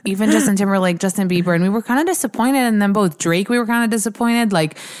 even Justin Timberlake, Justin Bieber, and we were kind of disappointed. And then both Drake, we were kind of disappointed.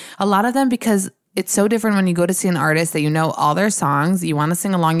 Like a lot of them because. It's so different when you go to see an artist that you know all their songs, you want to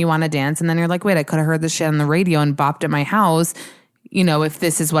sing along, you want to dance, and then you're like, wait, I could have heard this shit on the radio and bopped at my house, you know, if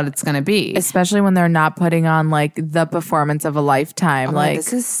this is what it's going to be. Especially when they're not putting on like the performance of a lifetime. Like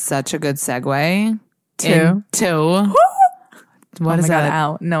this is such a good segue. To what is that?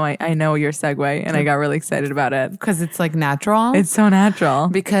 Out. No, I know your segue and I got really excited about it. Because it's like natural. It's so natural.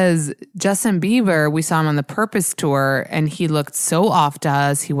 Because Justin Bieber, we saw him on the Purpose tour and he looked so off to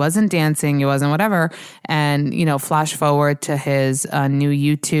us. He wasn't dancing. He wasn't whatever. And, you know, flash forward to his new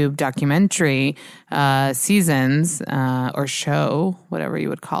YouTube documentary, Seasons, or show, whatever you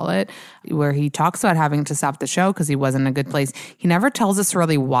would call it, where he talks about having to stop the show because he wasn't in a good place. He never tells us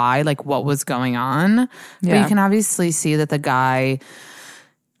really why, like what was going on. Yeah. But you can obviously see that the guy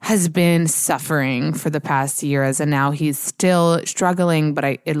has been suffering for the past years and now he's still struggling, but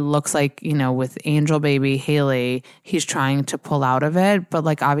it looks like, you know, with Angel Baby Haley, he's trying to pull out of it, but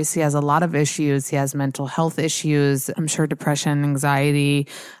like obviously he has a lot of issues. He has mental health issues, I'm sure depression, anxiety,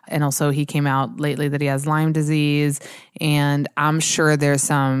 and also he came out lately that he has Lyme disease, and I'm sure there's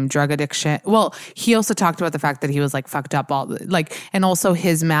some drug addiction. Well, he also talked about the fact that he was like fucked up and also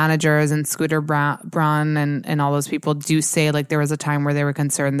his managers and Scooter Braun and all those people do say like there was a time where they were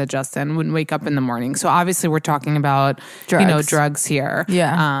concerned that Justin wouldn't wake up in the morning. So obviously we're talking about drugs. You know, drugs here.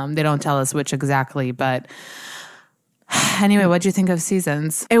 Yeah. They don't tell us which exactly, but anyway, what'd you think of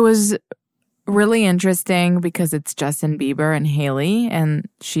Seasons? It was really interesting because it's Justin Bieber and Haley, and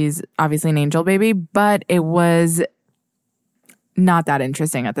she's obviously an angel baby, but it was not that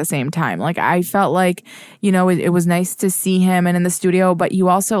interesting at the same time. Like I felt like, you know, it was nice to see him and in the studio, but you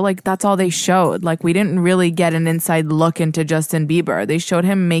also like, that's all they showed. Like we didn't really get an inside look into Justin Bieber. They showed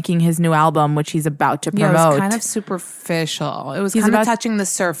him making his new album, which he's about to promote. Yeah, it was kind of superficial. It was kind of touching the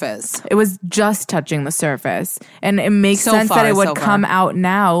surface. It was just touching the surface. And it makes sense that it would come out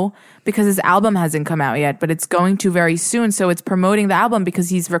now because his album hasn't come out yet, but it's going to very soon. So it's promoting the album because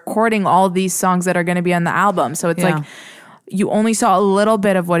he's recording all these songs that are going to be on the album. So it's like, you only saw a little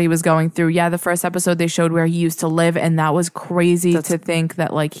bit of what he was going through. Yeah, the first episode they showed where he used to live, and that was crazy to think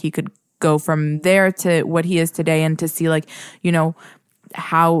that like he could go from there to what he is today, and to see like, you know,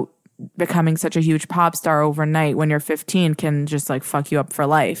 how becoming such a huge pop star overnight when you're 15 can just like fuck you up for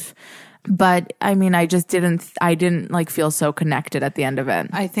life. But I mean, I didn't like feel so connected at the end of it.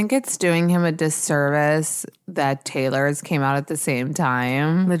 I think it's doing him a disservice that Taylor's came out at the same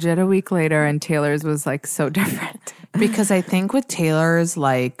time. Legit a week later, and Taylor's was like so different. Because I think with Taylor's,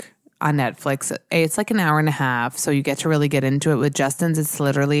 like, on Netflix. It's like an hour and a half, so you get to really get into it. With Justin's, it's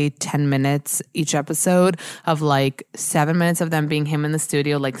literally 10 minutes each episode of like 7 minutes of them being him in the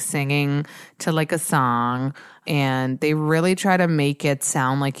studio, like singing to like a song. And they really try to make it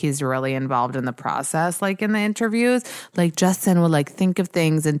sound like he's really involved in the process, like in the interviews. Like Justin will like think of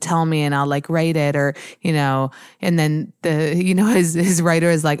things and tell me, and I'll like write it, or, you know, and then his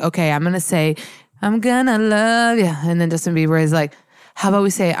writer is like, okay, I'm going to say, I'm gonna love you. And then Justin Bieber is like, how about we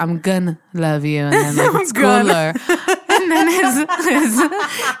say, I'm gonna love you? And then like, it's cooler. And then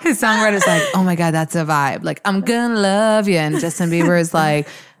his songwriter's like, oh my God, that's a vibe. Like, I'm gonna love you. And Justin Bieber is like,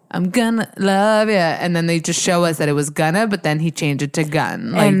 I'm gonna love you. And then they just show us that it was gonna, but then he changed it to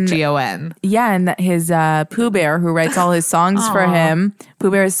gun, like G-O-N. Yeah, and his Pooh Bear, who writes all his songs for him.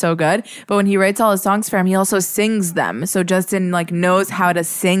 Pooh Bear is so good. But when he writes all his songs for him, he also sings them. So Justin like knows how to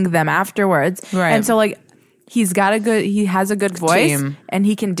sing them afterwards. Right. And so like he has a good voice team. And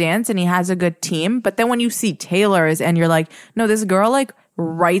he can dance and he has a good team. But then when you see Taylor's and you're like, no, this girl like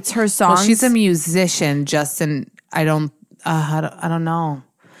writes her songs. Well, she's a musician. Justin, I don't know.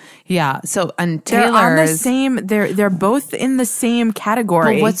 Yeah. So and Taylor's, they're on the same. They're both in the same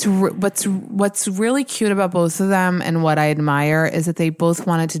category. But what's really cute about both of them, and what I admire, is that they both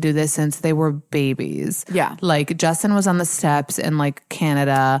wanted to do this since they were babies. Yeah. Like Justin was on the steps in like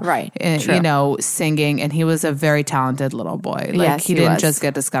Canada, right? You know, singing, and he was a very talented little boy. Like yes, he didn't just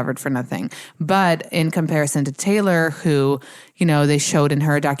get discovered for nothing. But in comparison to Taylor, who, you know, they showed in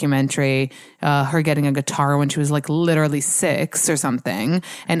her documentary, her getting a guitar when she was like literally 6 or something,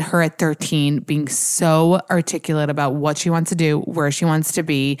 and her at 13 being so articulate about what she wants to do, where she wants to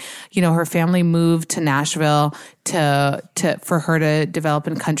be. You know, her family moved to Nashville for her to develop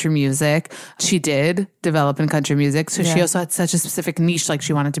in country music. She did develop in country music. So she also had such a specific niche. Like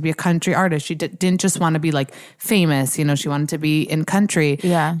she wanted to be a country artist. She didn't just want to be like famous, you know, she wanted to be in country.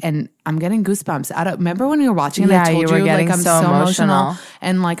 Yeah. And I'm getting goosebumps. Remember when we were watching it, I told you like I'm so emotional.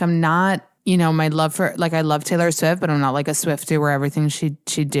 And like I'm not, you know, my love for, like, I love Taylor Swift, but I'm not like a Swiftie where everything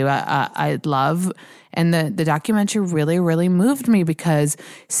she'd do I love. And the documentary really, really moved me, because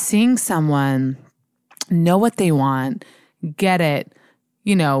seeing someone know what they want, get it,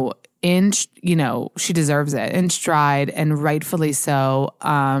 you know, she deserves it in stride, and rightfully so,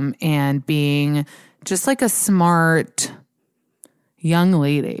 and being just like a smart young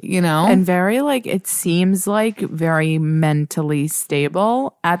lady, you know? And very like, it seems like very mentally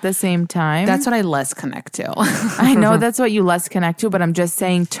stable at the same time. That's what I less connect to. I know that's what you less connect to, but I'm just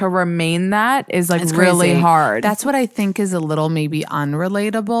saying to remain that is like it's really crazy. hard. That's what I think is a little maybe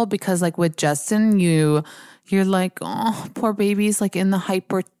unrelatable, because like with Justin, you're like, oh, poor baby's like in the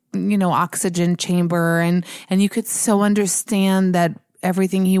hyper, you know, oxygen chamber, and you could so understand that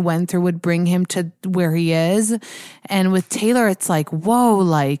everything he went through would bring him to where he is. And with Taylor, it's like, whoa,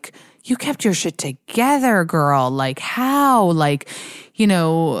 like you kept your shit together, girl. Like how? Like, you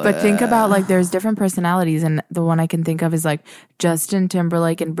know. But think about like there's different personalities, and the one I can think of is like Justin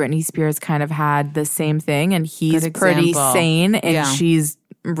Timberlake and Britney Spears kind of had the same thing, and he's pretty sane and she's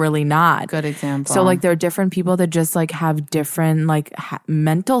really not. Good example. So like there are different people that just like have different like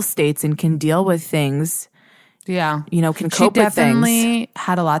mental states and can deal with things. Yeah. You know, can cope with things. She definitely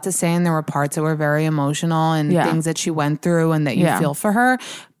had a lot to say, and there were parts that were very emotional and things that she went through and that you feel for her.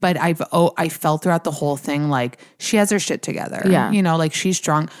 But I felt throughout the whole thing like she has her shit together. Yeah. You know, like she's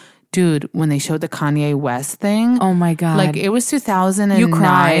strong. Dude, when they showed the Kanye West thing. Oh my God. Like it was 2009. You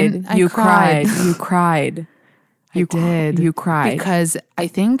cried. You cried. You cried. You did. You cried. Because I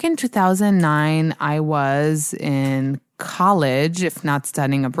think in 2009, I was in college, if not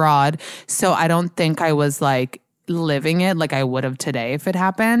studying abroad. So I don't think I was like living it like I would have today if it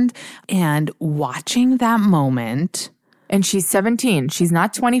happened. And watching that moment. And she's 17. She's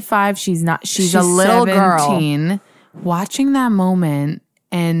not 25. She's a little 17, girl. Watching that moment,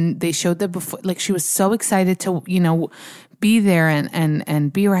 and they showed that before, like she was so excited to, you know, be there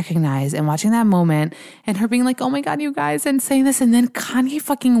and be recognized, and watching that moment and her being like, oh my God, you guys, and saying this. And then Kanye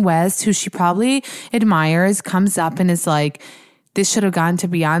fucking West, who she probably admires, comes up and is like, this should have gone to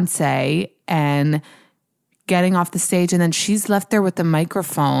Beyonce, and getting off the stage. And then she's left there with the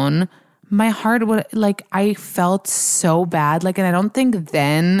microphone. My heart would, like, I felt so bad. Like, and I don't think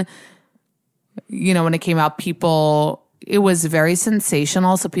then, you know, when it came out, it was very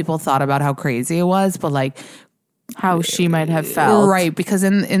sensational. So people thought about how crazy it was, but like, how she might have felt, right? Because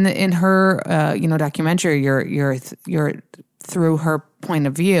in her you know, documentary, you're through her point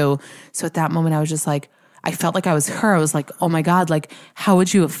of view. So at that moment, I was just like, I felt like I was her. I was like, oh my God, like how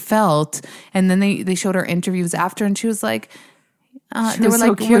would you have felt? And then they showed her interviews after, and she was like, they were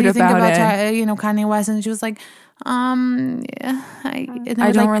like, what do you think about you know, Kanye West? And she was like, Yeah,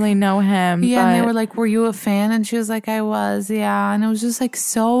 I don't really know him. Yeah, but and they were like, were you a fan? And she was like, I was, yeah. And it was just like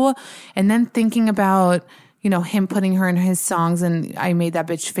so, and then thinking about, you know, him putting her in his songs and I made that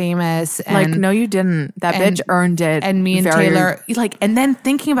bitch famous. And, like, no, you didn't. That bitch earned it. And me and Taylor, like, and then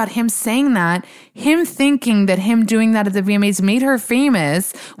thinking about him saying that, him thinking that him doing that at the VMAs made her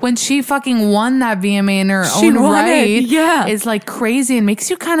famous when she fucking won that VMA in her own right. Yeah. Is like crazy and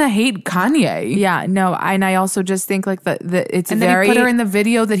makes you kind of hate Kanye. Yeah, no, and I also just think like the it's and very. And then he put her in the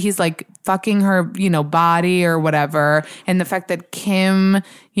video that he's like fucking her, you know, body or whatever. And the fact that Kim,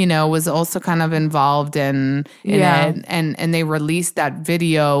 you know, was also kind of involved in it. And they released that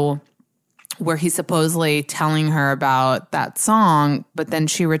video where he's supposedly telling her about that song, but then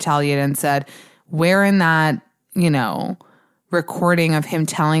she retaliated and said, where in that, you know, recording of him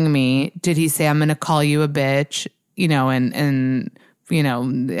telling me, did he say, I'm going to call you a bitch, you know, and you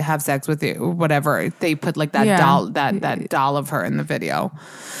know, have sex with you or whatever. They put like that doll, that doll of her in the video.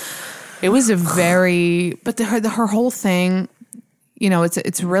 It was a very, but her whole thing, you know,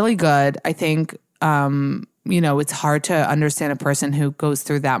 it's really good. I think, you know, it's hard to understand a person who goes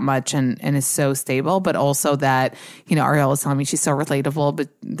through that much and is so stable, but also that, you know, Ariel was telling me she's so relatable, but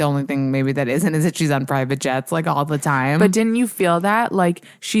the only thing maybe that isn't is that she's on private jets like all the time. But didn't you feel that? Like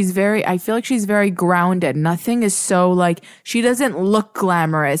I feel like she's very grounded. Nothing is so like, she doesn't look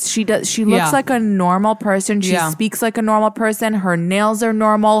glamorous. She looks like a normal person. She speaks like a normal person. Her nails are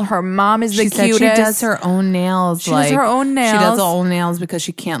normal. Her mom is the cutest. She does her own nails. She does her own nails. She does her own nails because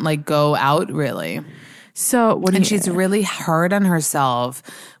she can't like go out really. So she's really hard on herself,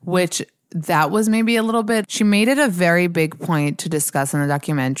 which that was maybe a little bit. She made it a very big point to discuss in the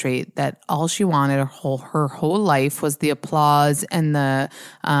documentary that all she wanted her whole life was the applause and the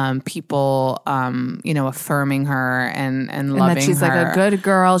people, you know, affirming her and loving her. And that she's like a good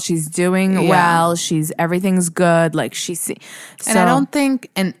girl. She's doing well. Everything's good. Like and I don't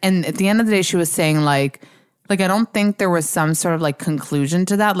think, and at the end of the day, she was saying like I don't think there was some sort of like conclusion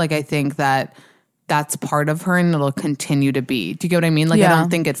to that. Like I think that's part of her and it'll continue to be. Do you get what I mean? Like, I don't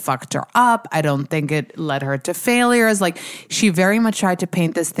think it fucked her up. I don't think it led her to failures. Like, she very much tried to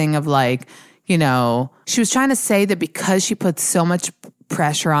paint this thing of like, you know, she was trying to say that because she put so much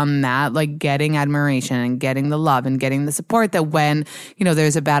pressure on that, like getting admiration and getting the love and getting the support, that when, you know,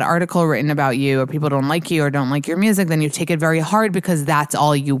 there's a bad article written about you or people don't like you or don't like your music, then you take it very hard because that's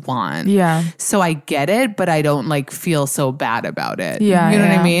all you want. Yeah. So I get it, but I don't like feel so bad about it. Yeah. You know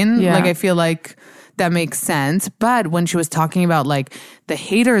what I mean? Yeah. Like, I feel like that makes sense. But when she was talking about like the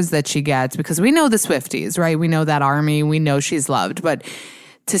haters that she gets, because we know the Swifties, right? We know that army. We know she's loved. But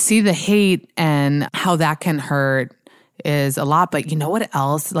to see the hate and how that can hurt is a lot. But you know what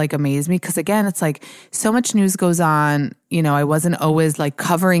else like amazed me? Because again, it's like so much news goes on. You know, I wasn't always like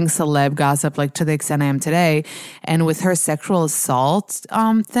covering celeb gossip like to the extent I am today. And with her sexual assault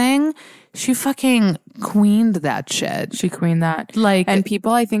thing, she fucking queened that shit. She queened that. Like, and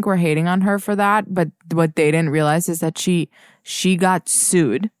people I think were hating on her for that, but what they didn't realize is that she got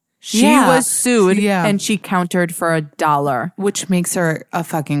sued. She was sued and she countered for $1. Which makes her a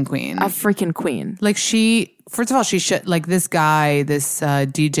fucking queen. A freaking queen. Like first of all, she should, like this guy, this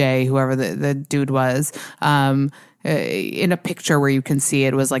DJ, whoever the dude was, in a picture where you can see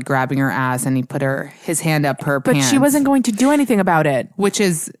it was like grabbing her ass and he put his hand up her pants. But she wasn't going to do anything about it. Which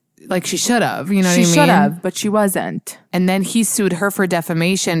is like she should have, you know what I mean? She should have, but she wasn't. And then he sued her for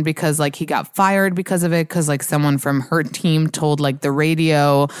defamation because like he got fired because of it, because like someone from her team told like the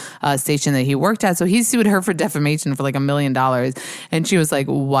radio station that he worked at. So he sued her for defamation for like $1 million. And she was like,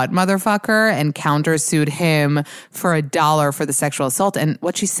 what, motherfucker? And countersued him for $1 for the sexual assault. And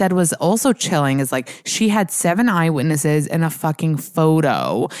what she said was also chilling is like she had 7 eyewitnesses and a fucking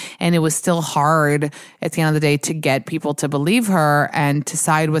photo. And it was still hard at the end of the day to get people to believe her and to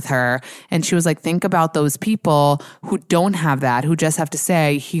side with her. And she was like, think about those people who don't have that, who just have to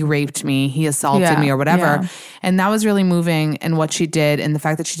say he raped me, he assaulted me or whatever. Yeah. And that was really moving. And what she did, and the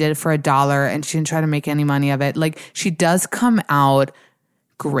fact that she did it for $1 and she didn't try to make any money of it. Like, she does come out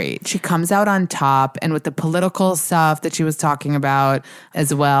great. She comes out on top, and with the political stuff that she was talking about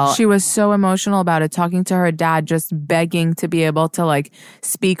as well. She was so emotional about it, talking to her dad, just begging to be able to like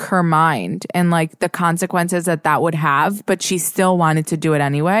speak her mind and like the consequences that would have, but she still wanted to do it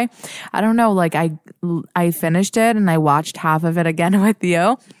anyway. I don't know, like I finished it and I watched half of it again with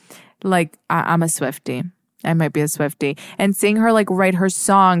you. Like I'm a Swiftie. I might be a Swiftie. And seeing her like write her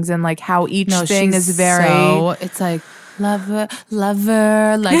songs and like how each thing is very... So, it's like... lover.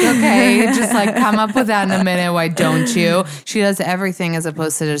 Like, okay, just like come up with that in a minute. Why don't you? She does everything as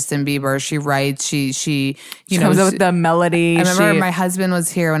opposed to Justin Bieber. She writes, she comes up with the melody. I remember my husband was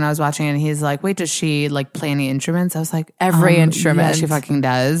here when I was watching it and he's like, wait, does she like play any instruments? I was like, every instrument. Yeah, she fucking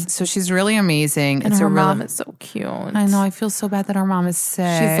does. So she's really amazing. And her mom is so cute. I know. I feel so bad that her mom is sick.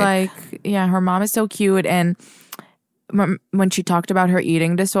 She's like, yeah, her mom is so cute. And when she talked about her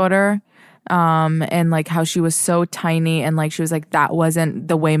eating disorder, and like how she was so tiny and like she was like, that wasn't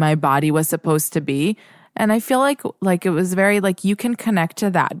the way my body was supposed to be. And I feel like it was very like you can connect to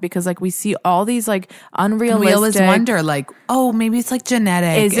that because like we see all these like unrealistic. We always wonder like, oh, maybe it's like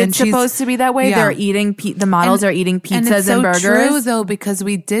genetic. Is it supposed to be that way? Yeah. They're eating the models are eating pizzas and burgers. And it's so true though because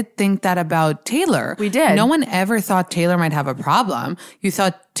we did think that about Taylor. We did. No one ever thought Taylor might have a problem. You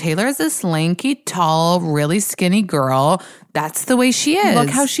thought Taylor is this lanky, tall, really skinny girl. That's the way she is. Look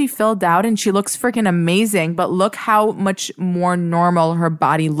how she filled out and she looks freaking amazing, but look how much more normal her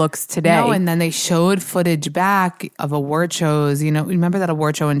body looks today. No, and then they showed footage back of award shows. You know, remember that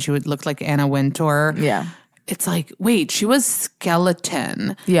award show when she would look like Anna Wintour? Yeah. It's like, wait, she was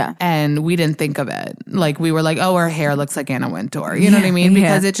skeleton. Yeah. And we didn't think of it. Like, we were like, oh, her hair looks like Anna Wintour. You know what I mean?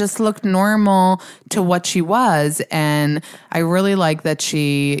 Because it just looked normal to what she was. And I really like that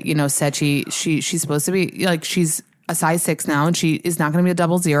she, you know, said she's supposed to be, like, she's a size 6 now and she is not going to be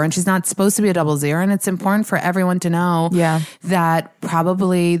a 00 and she's not supposed to be a 00. And it's important for everyone to know that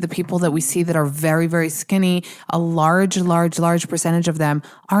probably the people that we see that are very, very skinny, a large percentage of them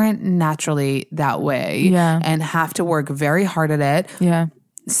aren't naturally that way and have to work very hard at it. Yeah.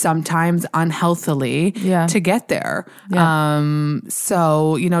 Sometimes unhealthily to get there. Yeah.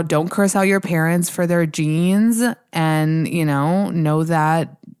 So, you know, don't curse out your parents for their genes and, you know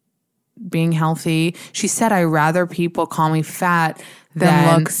that being healthy. She said, I rather people call me fat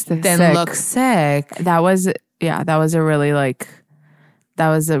than look sick. That was a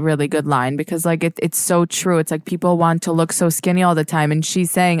really good line because like it's so true. It's like people want to look so skinny all the time. And she's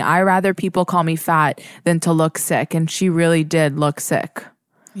saying, I rather people call me fat than to look sick. And she really did look sick.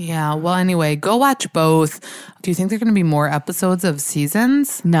 Yeah. Well, anyway, go watch both. Do you think there are going to be more episodes of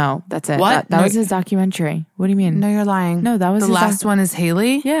Seasons? No, that's it. What? That was his documentary. What do you mean? No, you're lying. No, that was the last one is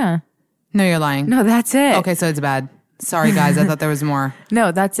Haley? Yeah. No, you're lying. No, that's it. Okay, so it's bad. Sorry, guys. I thought there was more.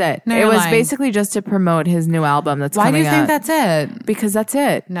 No, that's it. No, it was lying. Basically just to promote his new album that's coming out. Why do you think that's it? Because that's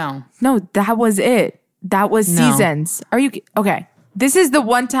it. No, that was it. That was Seasons. Are you okay? This is the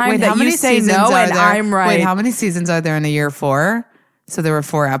one time that you say no and I'm right. Wait, how many seasons are there in a year? 4? So there were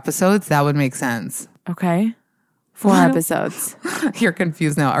 4 episodes? That would make sense. Okay. 4 episodes. You're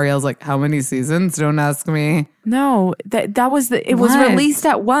confused now. Ariel's like, how many seasons? Don't ask me. No, that was it was released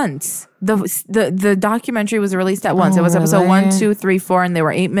at once. The documentary was released at once. It was episode 1, 2, 3, 4, and they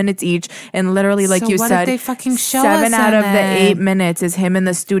were 8 minutes each. And literally, like you said, they fucking show 7 us out of it? the 8 minutes is him in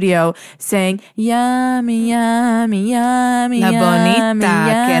the studio saying yummy, yummy, yummy, La bonita,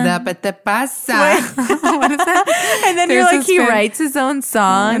 yummy, que te pasa? what is that? And then you're like, he writes his own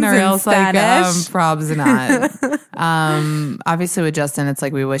songs and Ariel's in Spanish. like, probs not. Obviously with Justin, it's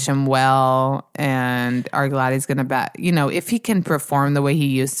like we wish him well and are glad he's gonna bet. You know, if he can perform the way he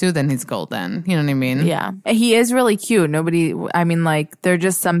used to, then he's golden. You know what I mean? Yeah. He is really cute. I mean, like, there are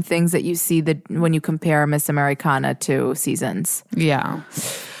just some things that you see that when you compare Miss Americana to Seasons. Yeah.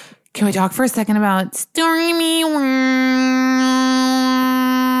 Can we talk for a second about Stormy?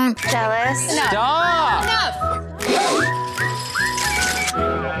 Jealous? No. Stop! Enough!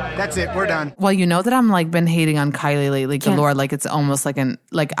 That's it. We're done. Well, you know that I'm like been hating on Kylie lately, galore. Like it's almost like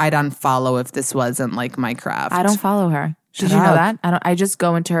I'd unfollow if this wasn't like my craft. I don't follow her. Did you know that? I just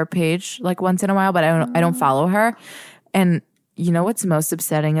go into her page like once in a while, but I don't follow her. And you know what's most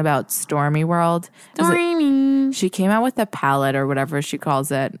upsetting about Stormy World? Stormy. She came out with a palette or whatever she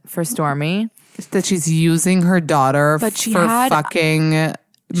calls it for Stormy. That she's using her daughter for fucking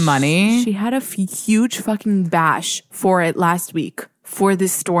money. She had a huge fucking bash for it last week. For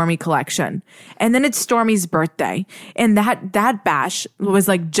this Stormy collection. And then it's Stormy's birthday. And that bash was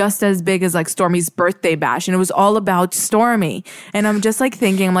like just as big as like Stormy's birthday bash. And it was all about Stormy. And I'm just like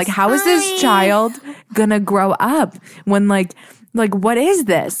thinking, I'm like, how is this child gonna grow up when like what is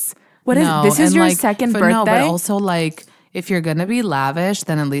this? This is your second birthday? No, but also like, if you're gonna be lavish,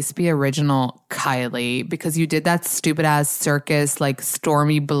 then at least be original Kylie, because you did that stupid ass circus like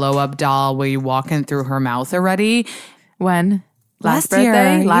Stormy blow up doll where you walk in through her mouth already. When? Last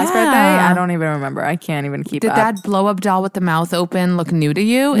birthday? I don't even remember. I can't even keep up. Did that blow up doll with the mouth open look new to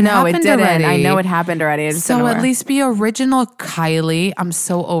you? No, it didn't. Already. I know it happened already. So at least be original Kylie. I'm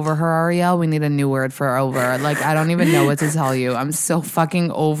so over her, Ariel. We need a new word for over. Like, I don't even know what to tell you. I'm so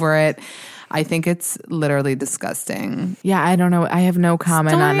fucking over it. I think it's literally disgusting. Yeah, I don't know. I have no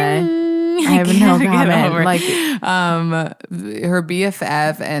comment on it. I have no comment. Like, her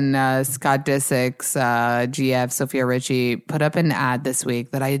BFF and Scott Disick's GF, Sophia Richie, put up an ad this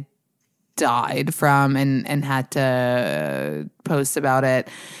week that I died from and had to post about it.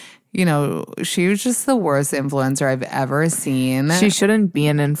 You know, she was just the worst influencer I've ever seen. She shouldn't be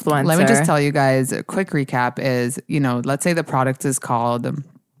an influencer. Let me just tell you guys, a quick recap is, let's say the product is called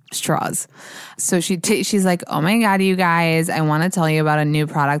straws. So she's like, oh my God, you guys, I want to tell you about a new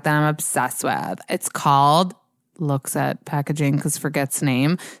product that I'm obsessed with. It's called, looks at packaging because forgets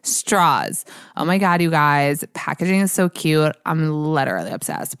name, straws. Oh my God, you guys, packaging is so cute. I'm literally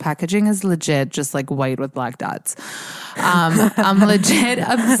obsessed. Packaging is legit just like white with black dots. I'm legit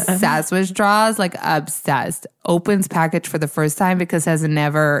obsessed with straws, like obsessed. Opens package for the first time because has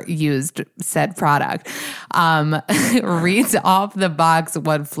never used said product. Reads off the box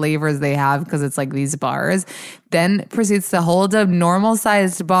what flavors they have because it's like these bars. Then proceeds to hold a normal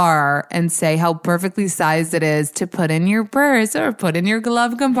sized bar and say how perfectly sized it is to put in your purse or put in your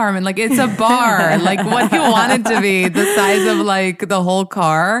glove compartment. Like it's a bar. Like what do you want it to be? The size of like the whole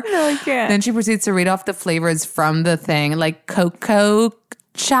car? No, I can't. Then she proceeds to read off the flavors from the thing, like cocoa,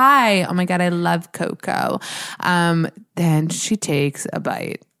 chai. Oh my God, I love cocoa. Then she takes a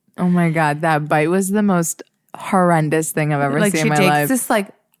bite. Oh my God, that bite was the most horrendous thing I've ever seen in my life. She takes this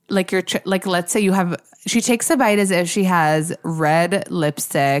like let's say you have, she takes a bite as if she has red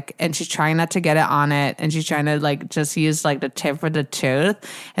lipstick and she's trying not to get it on it and she's trying to like just use like the tip of the tooth.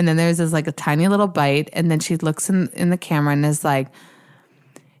 And then there's this like a tiny little bite and then she looks in the camera and is like,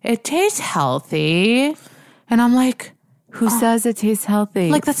 it tastes healthy. And I'm like, who says it tastes healthy?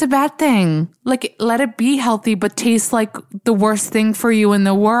 Like, that's a bad thing. Like, let it be healthy, but taste like the worst thing for you in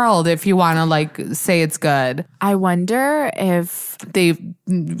the world if you want to, like, say it's good. I wonder if they,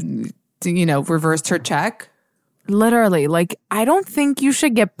 reversed her check. Literally, like, I don't think you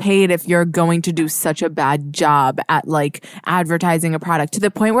should get paid if you're going to do such a bad job at, like, advertising a product to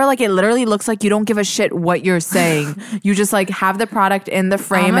the point where, like, it literally looks like you don't give a shit what you're saying. You just, like, have the product in the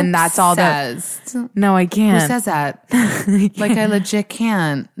frame and that's all that. No, I can't. Who says that? Like, I legit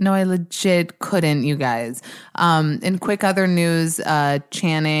can't. No, I legit couldn't, you guys. In quick other news,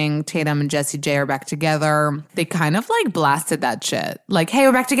 Channing Tatum and Jessie J are back together. They kind of, like, blasted that shit. Like, hey,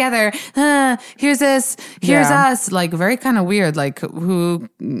 we're back together. Here's this. Here's us. Like, very kind of weird. Like, who,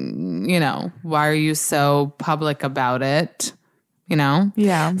 why are you so public about it?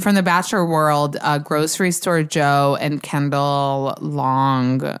 Yeah. From the Bachelor world, Grocery Store Joe and Kendall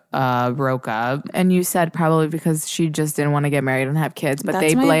Long broke up. And you said probably because she just didn't want to get married and have kids, but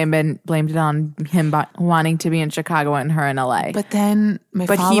they blamed it on him wanting to be in Chicago and her in LA. But then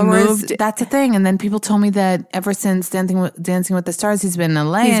he moved. That's the thing. And then people told me that ever since Dancing with the Stars, he's been in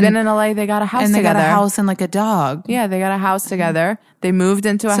LA. He's been in LA. They got a house together. And they got a house and like a dog. Yeah, they got a house together. They moved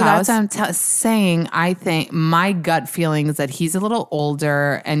into a house. So that's what I'm saying. I think my gut feeling is that he's a little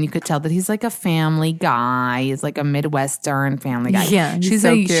older and you could tell that he's like a family guy. He's like a Midwestern family guy. Yeah, he's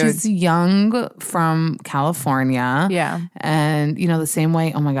so cute. She's young from California. Yeah. And, the same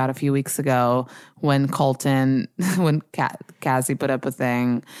way, oh my God, a few weeks ago when Cassie put up a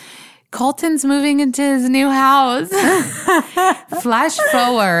thing, Colton's moving into his new house. Flash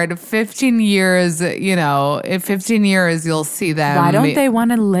forward 15 years, in 15 years, you'll see them. Why don't they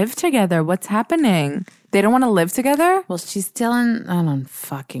want to live together? What's happening? They don't want to live together? Well, she's still in, I don't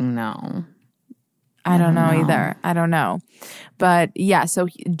fucking know. I don't know either. I don't know. But yeah, so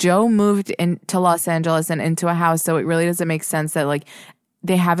Joe moved into Los Angeles and into a house. So it really doesn't make sense that like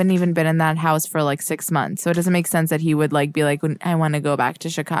they haven't even been in that house for like 6 months. So it doesn't make sense that he would like be like, I want to go back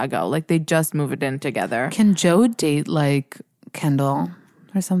to Chicago. Like they just moved in together. Can Joe date like Kendall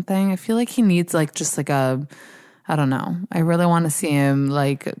or something? I feel like he needs like just like I don't know. I really want to see him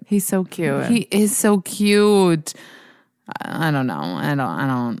like. He's so cute. He is so cute. I don't know. I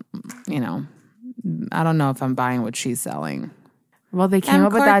don't know if I'm buying what she's selling. Well, they came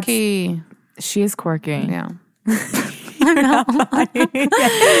up with that. She is quirky. Yeah.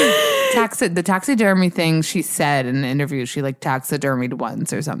 The taxidermy thing she said in an interview, she like taxidermied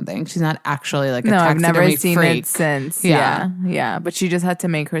once or something. She's not actually like a taxidermy I've never seen freak. It since. Yeah. But she just had to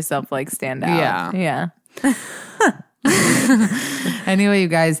make herself like stand out. Yeah. Anyway, you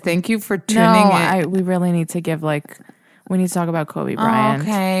guys, thank you for tuning in. We really need to give we need to talk about Kobe Bryant.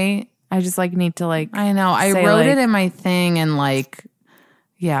 Okay. I just need to I know. I wrote it in my thing and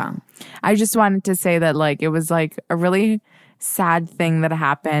yeah. I just wanted to say that it was a really sad thing that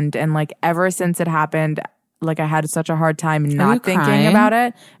happened and ever since it happened, like I had such a hard time not thinking about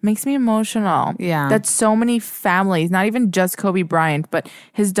it. Makes me emotional. Yeah. That so many families, not even just Kobe Bryant, but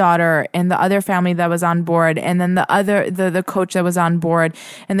his daughter and the other family that was on board, and then the coach that was on board,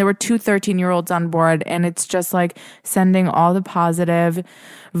 and there were 2 13-year-olds on board, and it's just like sending all the positive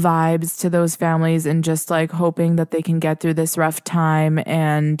vibes to those families and just like hoping that they can get through this rough time,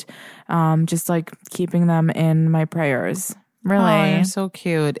 and just like keeping them in my prayers. Really. Oh, you're so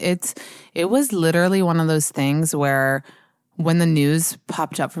cute. It was literally one of those things where when the news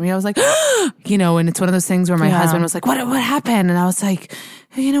popped up for me, I was like, you know, and it's one of those things where my husband was like, what happened? And I was like,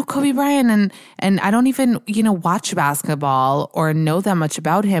 you know, Kobe Bryant, and I don't even, you know, watch basketball or know that much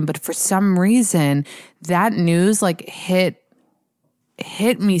about him, but for some reason that news like hit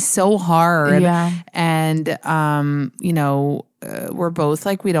me so hard. Yeah. And you know, we're both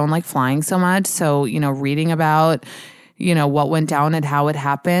like, we don't like flying so much, so, you know, reading about, you know, what went down and how it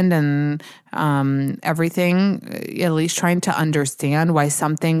happened, and everything, at least trying to understand why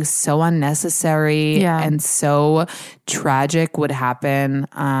something so unnecessary and so tragic would happen.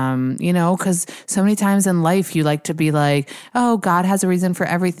 You know, because so many times in life you like to be like, oh, God has a reason for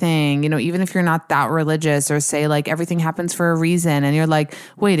everything, you know, even if you're not that religious, or say like everything happens for a reason, and you're like,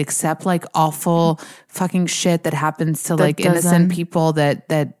 wait, except like awful fucking shit that happens to like innocent people that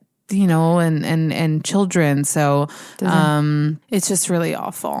you know, and children. So it's just really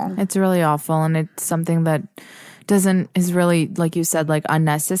awful. It's really awful. And it's something that is really, like you said, like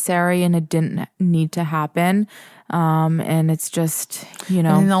unnecessary, and it didn't need to happen. And it's just, you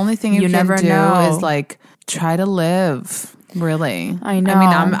know, and the only thing you can never do know. is like try to live. Really. I know.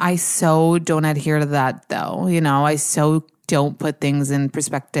 I mean, I so don't adhere to that though. You know, I so don't put things in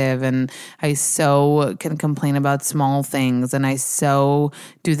perspective, and I so can complain about small things, and I so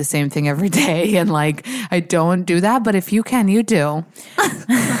do the same thing every day, and like I don't do that, but if you can, you do.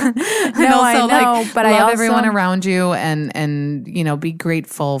 And no, also, I know, like, but love I also everyone around you, and you know, be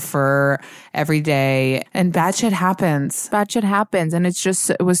grateful for every day. And bad shit happens. Bad shit happens, and it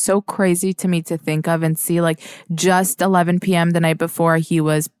was so crazy to me to think of and see, like, just 11 p.m. the night before, he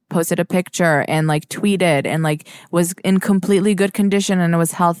was posted a picture and like tweeted and like was in completely good condition and it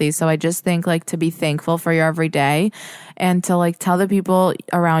was healthy. So I just think like to be thankful for your everyday, and to like tell the people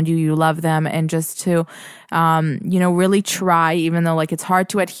around you you love them, and just to you know, really try, even though like it's hard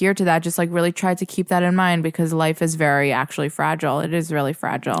to adhere to that, just like really try to keep that in mind, because life is very actually fragile. It is really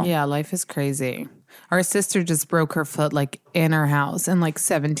fragile. Yeah, life is crazy. Our sister just broke her foot like in her house in like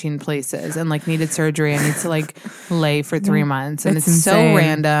 17 places, and like needed surgery and needs to like lay for 3 months. And it's so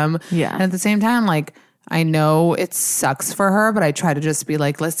random. Yeah. And at the same time, like, I know it sucks for her, but I try to just be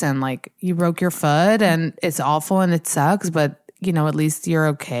like, listen, like, you broke your foot and it's awful and it sucks, but you know, at least you're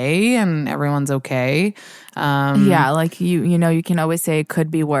okay and everyone's okay. Yeah, like you know, you can always say it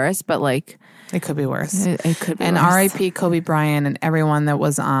could be worse, but like it could be worse. It could be and worse. R.I.P. Kobe Bryant and everyone that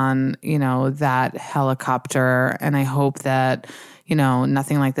was on, you know, that helicopter. And I hope that, you know,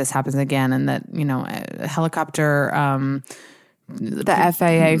 nothing like this happens again, and that, you know, a helicopter, the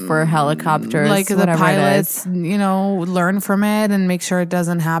FAA for helicopters, like the pilots, you know, learn from it and make sure it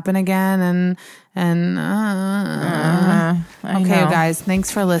doesn't happen again. Okay, you guys, thanks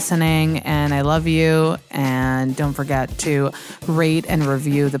for listening, and I love you. And don't forget to rate and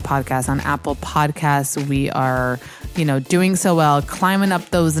review the podcast on Apple Podcasts. We are, you know, doing so well, climbing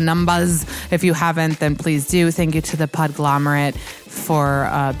up those numbers. If you haven't, then please do. Thank you to the Podglomerate for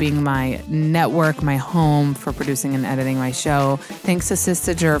being my network, my home, for producing and editing my show. Thanks to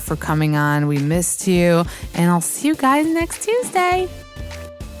Sistager for coming on. We missed you, and I'll see you guys next Tuesday.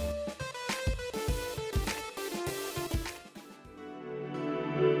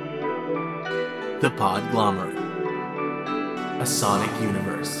 The Podglomerate, a sonic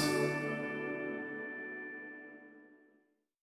universe.